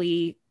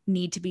probably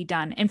need to be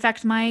done. In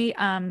fact,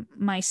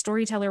 my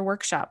storyteller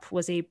workshop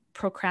was a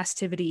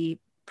procrastivity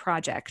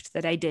project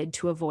that I did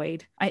to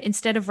avoid.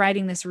 Instead of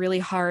writing this really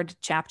hard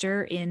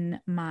chapter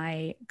in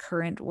my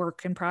current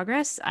work in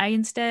progress, I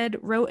instead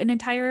wrote an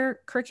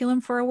entire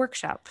curriculum for a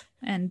workshop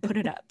and put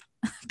it up.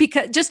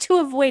 Because just to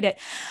avoid it.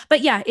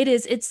 But yeah, it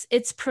is.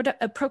 It's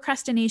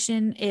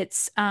procrastination.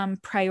 It's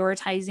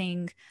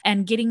prioritizing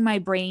and getting my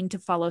brain to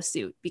follow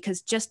suit.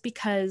 Because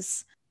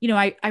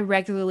I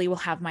regularly will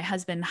have my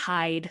husband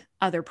hide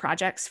other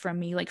projects from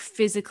me, like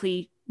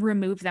physically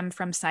remove them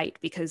from sight,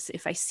 because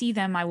if I see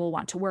them, I will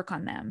want to work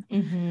on them.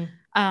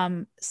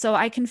 Mm-hmm. So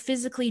I can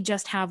physically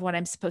just have what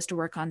I'm supposed to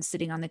work on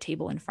sitting on the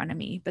table in front of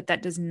me, but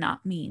that does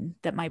not mean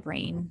that my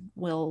brain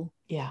will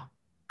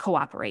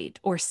cooperate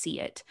or see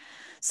it.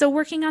 So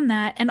working on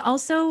that. And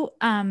also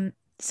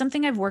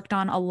something I've worked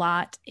on a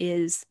lot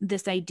is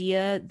this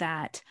idea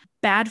that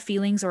bad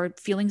feelings or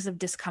feelings of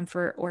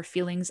discomfort or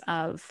feelings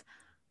of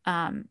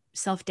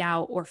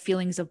self-doubt or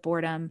feelings of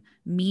boredom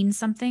mean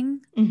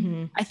something.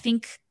 Mm-hmm.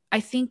 I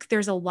think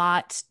there's a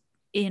lot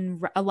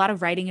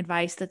of writing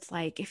advice that's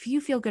like, if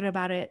you feel good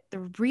about it, the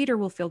reader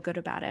will feel good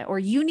about it, or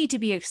you need to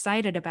be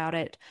excited about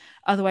it.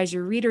 Otherwise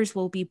your readers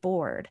will be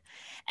bored.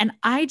 And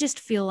I just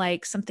feel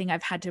like something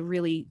I've had to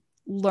really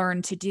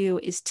learn to do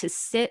is to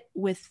sit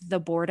with the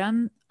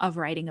boredom of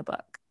writing a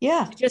book.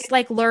 Yeah. Just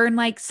like learn,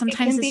 like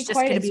sometimes it's just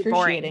going to be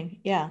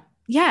boring. Yeah.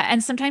 Yeah.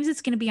 And sometimes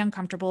it's going to be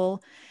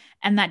uncomfortable.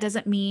 And that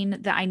doesn't mean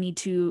that I need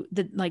to,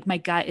 that like my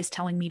gut is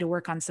telling me to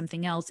work on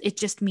something else. It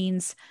just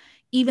means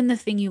even the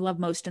thing you love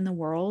most in the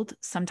world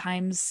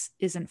sometimes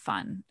isn't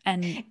fun.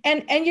 And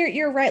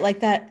you're right,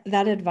 like that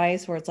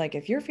advice where it's like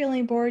if you're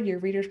feeling bored, your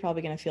reader's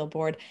probably going to feel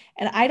bored.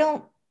 And I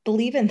don't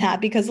believe in that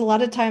because a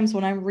lot of times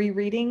when I'm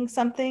rereading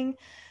something,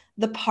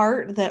 the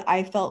part that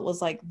I felt was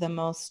like the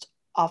most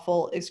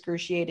awful,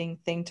 excruciating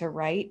thing to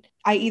write,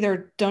 I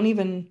either don't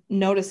even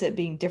notice it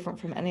being different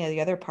from any of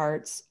the other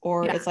parts,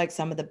 or yeah. it's like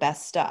some of the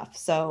best stuff.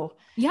 So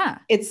Yeah.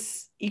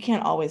 you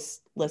can't always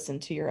listen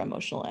to your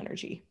emotional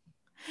energy.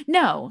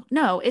 No,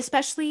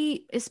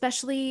 especially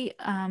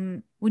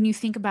when you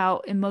think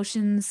about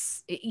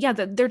emotions, yeah,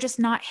 they're just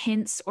not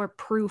hints or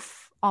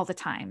proof all the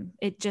time.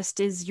 It just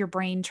is your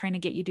brain trying to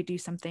get you to do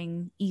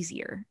something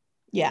easier.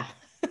 Yeah.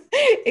 So,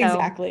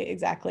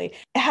 Exactly.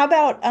 How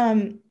about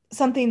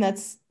something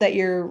that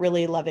you're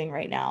really loving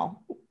right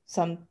now?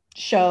 Some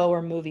show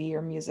or movie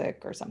or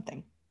music or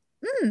something.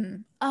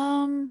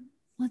 mm,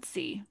 let's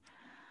see.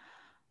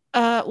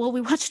 Well,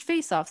 we watched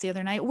Face Off the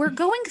other night. We're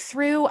going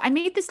through, I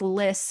made this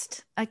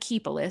list, I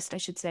keep a list, I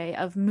should say,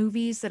 of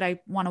movies that I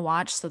want to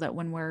watch so that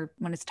when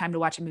it's time to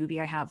watch a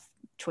movie, I have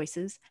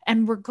choices.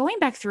 And we're going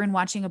back through and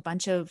watching a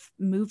bunch of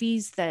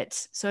movies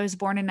so I was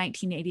born in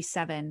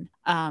 1987.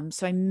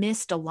 So I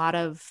missed a lot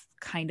of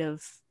kind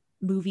of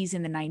movies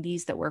in the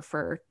 90s that were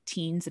for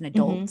teens and Mm-hmm.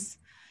 adults.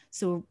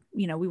 So,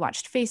 we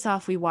watched Face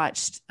Off. We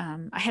watched,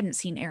 I hadn't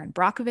seen Aaron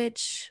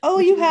Brockovich, Oh,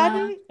 which you I love.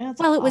 hadn't?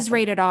 That's Well, it was awesome.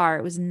 rated R.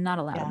 It was not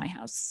allowed in Yeah. my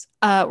house.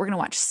 We're gonna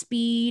watch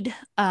Speed.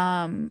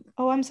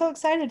 Oh, I'm so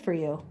excited for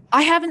you.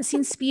 I haven't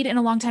seen Speed in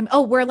a long time.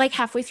 Oh, we're like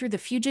halfway through The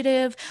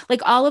Fugitive.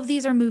 Like all of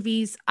these are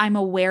movies I'm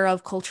aware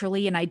of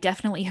culturally, and I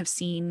definitely have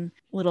seen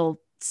little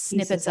Pieces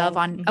snippets of of.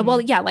 on. Mm-hmm. Well,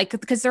 yeah, like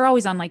because they're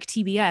always on like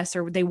TBS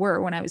or they were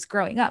when I was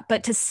growing up.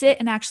 But to sit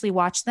and actually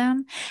watch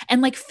them,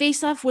 and like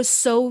Face Off was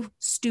so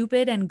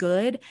stupid and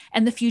good,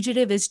 and The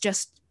Fugitive is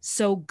just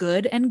so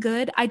good and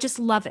good. I just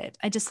love it.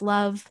 I just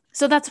love.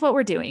 So that's what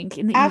we're doing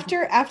in the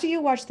evening. After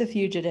you watch The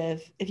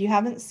Fugitive, if you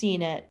haven't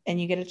seen it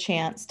and you get a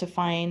chance to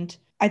find,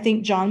 I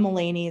think John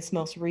Mulaney's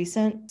most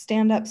recent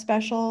stand-up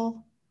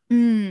special,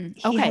 he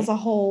has Okay. a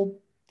whole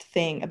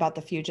thing about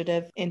The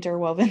Fugitive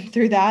interwoven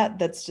through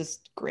that's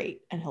just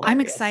great and I'm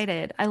hilarious.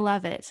 excited. I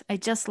love it. I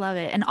just love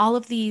it. And all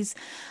of these,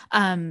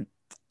 um,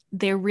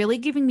 they're really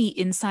giving me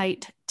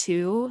insight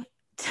too,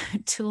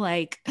 to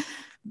like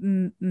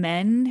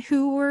men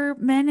who were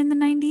men in the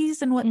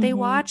 90s and what they Mm-hmm.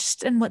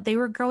 watched and what they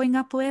were growing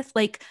up with,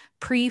 like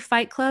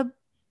pre-Fight Club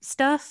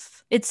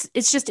stuff. It's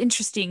just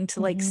interesting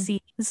to like Mm-hmm.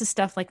 see this is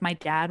stuff like my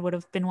dad would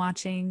have been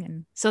watching.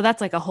 And so that's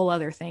like a whole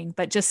other thing.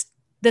 But just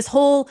this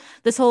whole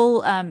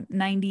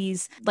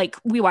 90s, like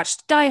we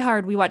watched Die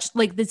Hard, we watched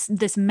like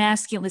this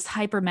masculine, this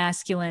hyper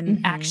masculine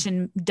Mm-hmm.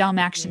 action, dumb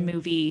action Mm-hmm.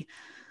 movie.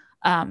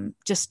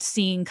 Just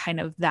seeing kind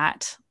of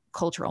that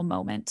cultural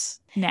moment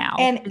now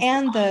And is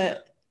and fun.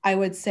 the I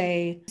would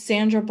say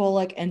Sandra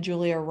Bullock and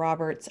Julia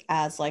Roberts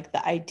as like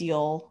the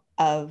ideal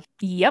of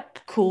Yep.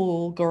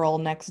 cool girl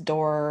next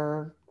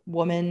door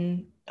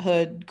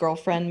womanhood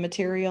girlfriend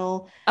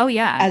material Oh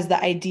yeah. as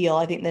the ideal.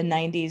 I think the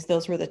 90s,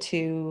 those were the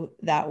two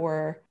that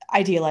were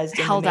idealized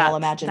in the Held male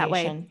up that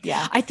way. imagination.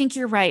 Yeah. I think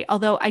you're right.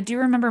 Although I do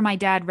remember my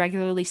dad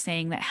regularly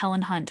saying that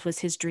Helen Hunt was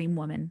his dream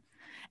woman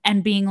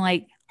and being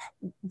like,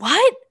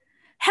 "What?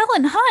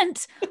 Helen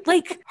Hunt?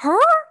 Like her?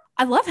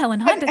 I love Helen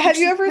Hunt. I think Have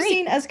you she's ever great."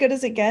 seen As Good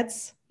as It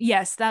Gets?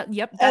 Yes,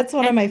 That's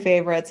one of my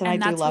favorites, and I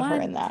and do that's love her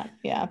one. in that.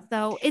 Yeah.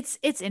 So it's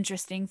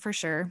interesting for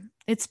sure.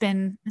 It's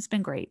been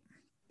great.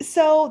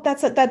 So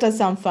that does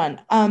sound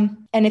fun. And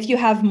if you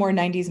have more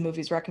 90s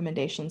movies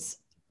recommendations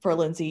for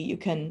Lindsay, you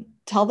can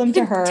tell them You to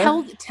can her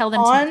tell them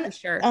to me on for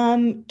sure.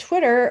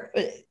 Twitter.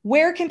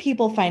 Where can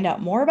people find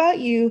out more about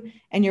you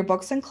and your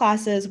books and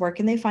classes? Where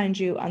can they find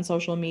you on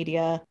social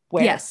media?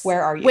 Where? Yes.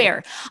 Where are you?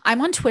 Where?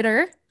 I'm on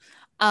Twitter.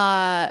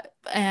 Uh,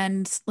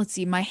 and let's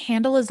see, my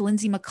handle is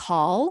Lindsay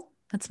McCall.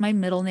 That's my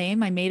middle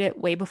name. I made it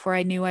way before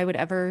I knew I would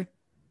ever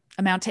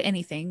amount to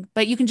anything.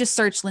 But you can just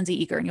search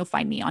Lindsay Eagar and you'll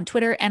find me on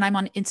Twitter, and I'm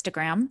on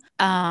Instagram.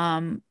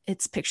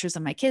 It's pictures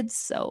of my kids.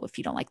 So if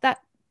you don't like that,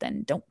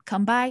 then don't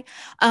come by.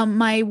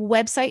 My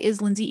website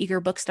is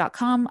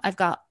lindsay.eagarbooks.com. I've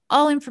got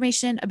all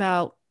information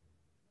about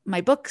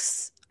my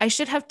books. I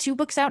should have 2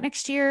 books out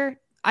next year.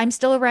 I'm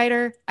still a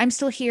writer. I'm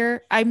still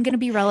here. I'm going to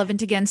be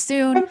relevant again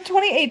soon. From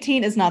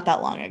 2018 is not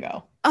that long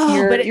ago. Oh,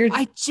 You're but you're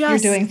I you're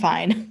doing just,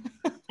 fine.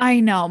 I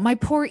know. My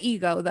poor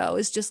ego, though,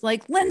 is just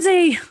like,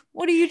 Lindsay,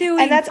 what are you And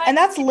doing?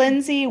 that's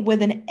Lindsay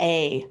with an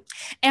A,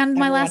 And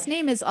my everyone. last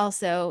name is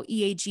also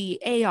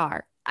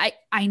Eagar.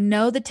 I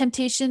know the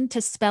temptation to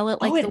spell it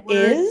Oh, like the it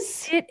word.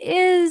 is? It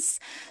is.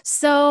 I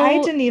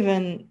So didn't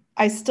even,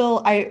 I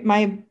still,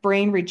 my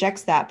brain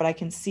rejects that, but I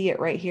can see it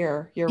right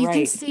here. You're you can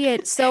right. see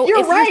it. So You're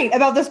if you're, right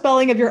about the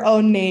spelling of your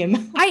own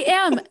name. I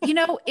am,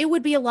 it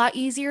would be a lot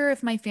easier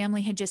if my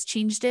family had just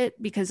changed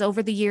it because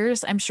over the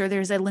years, I'm sure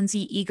there's a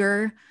Lindsay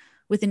Eagar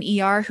with an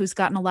ER who's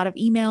gotten a lot of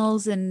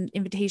emails and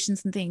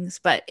invitations and things,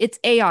 but it's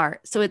AR.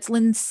 So it's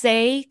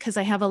Lindsay because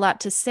I have a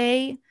lot to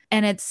say.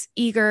 and it's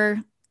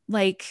Eagar,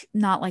 like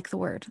not like the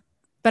word,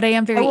 but I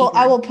am very eager.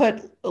 I will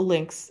put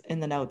links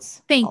in the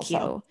notes. Thank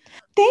you.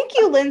 Thank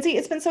you, Lindsay.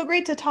 It's been so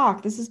great to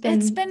talk.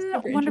 It's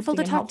been wonderful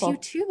to talk to you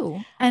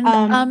too.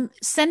 And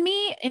send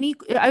me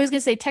I was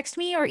gonna say text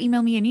me or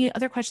email me any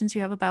other questions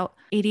you have about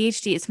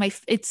ADHD.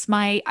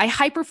 I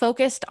hyper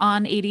focused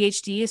on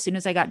ADHD as soon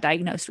as I got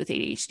diagnosed with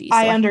ADHD. So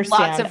I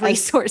understand. Lots of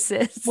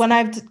resources. When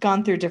I've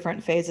gone through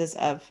different phases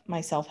of my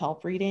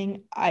self-help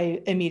reading,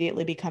 I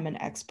immediately become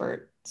an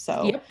expert.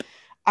 So yep.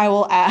 I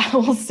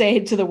will say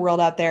to the world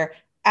out there,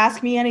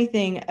 ask me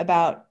anything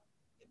about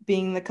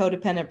being the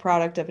codependent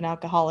product of an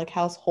alcoholic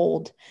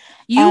household.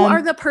 You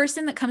are the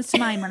person that comes to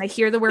mind when I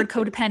hear the word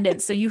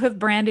codependent. So you have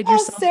branded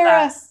yourself.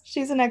 Sarah, that.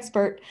 She's an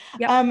expert.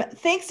 Yep.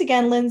 Thanks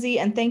again, Lindsay.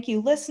 And thank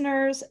you,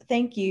 listeners.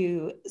 Thank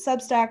you,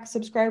 Substack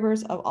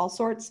subscribers of all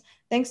sorts.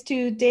 Thanks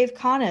to Dave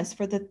Connis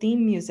for the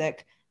theme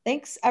music.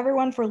 Thanks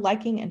everyone for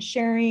liking and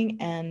sharing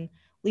and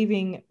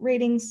leaving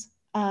ratings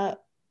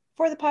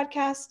for the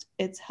podcast.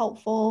 It's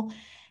helpful.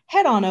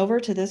 Head on over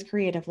to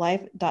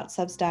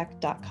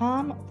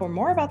thiscreativelife.substack.com for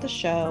more about the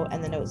show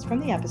and the notes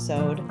from the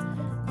episode.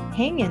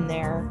 Hang in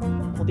there.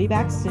 We'll be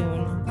back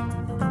soon.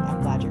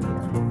 I'm glad you're here.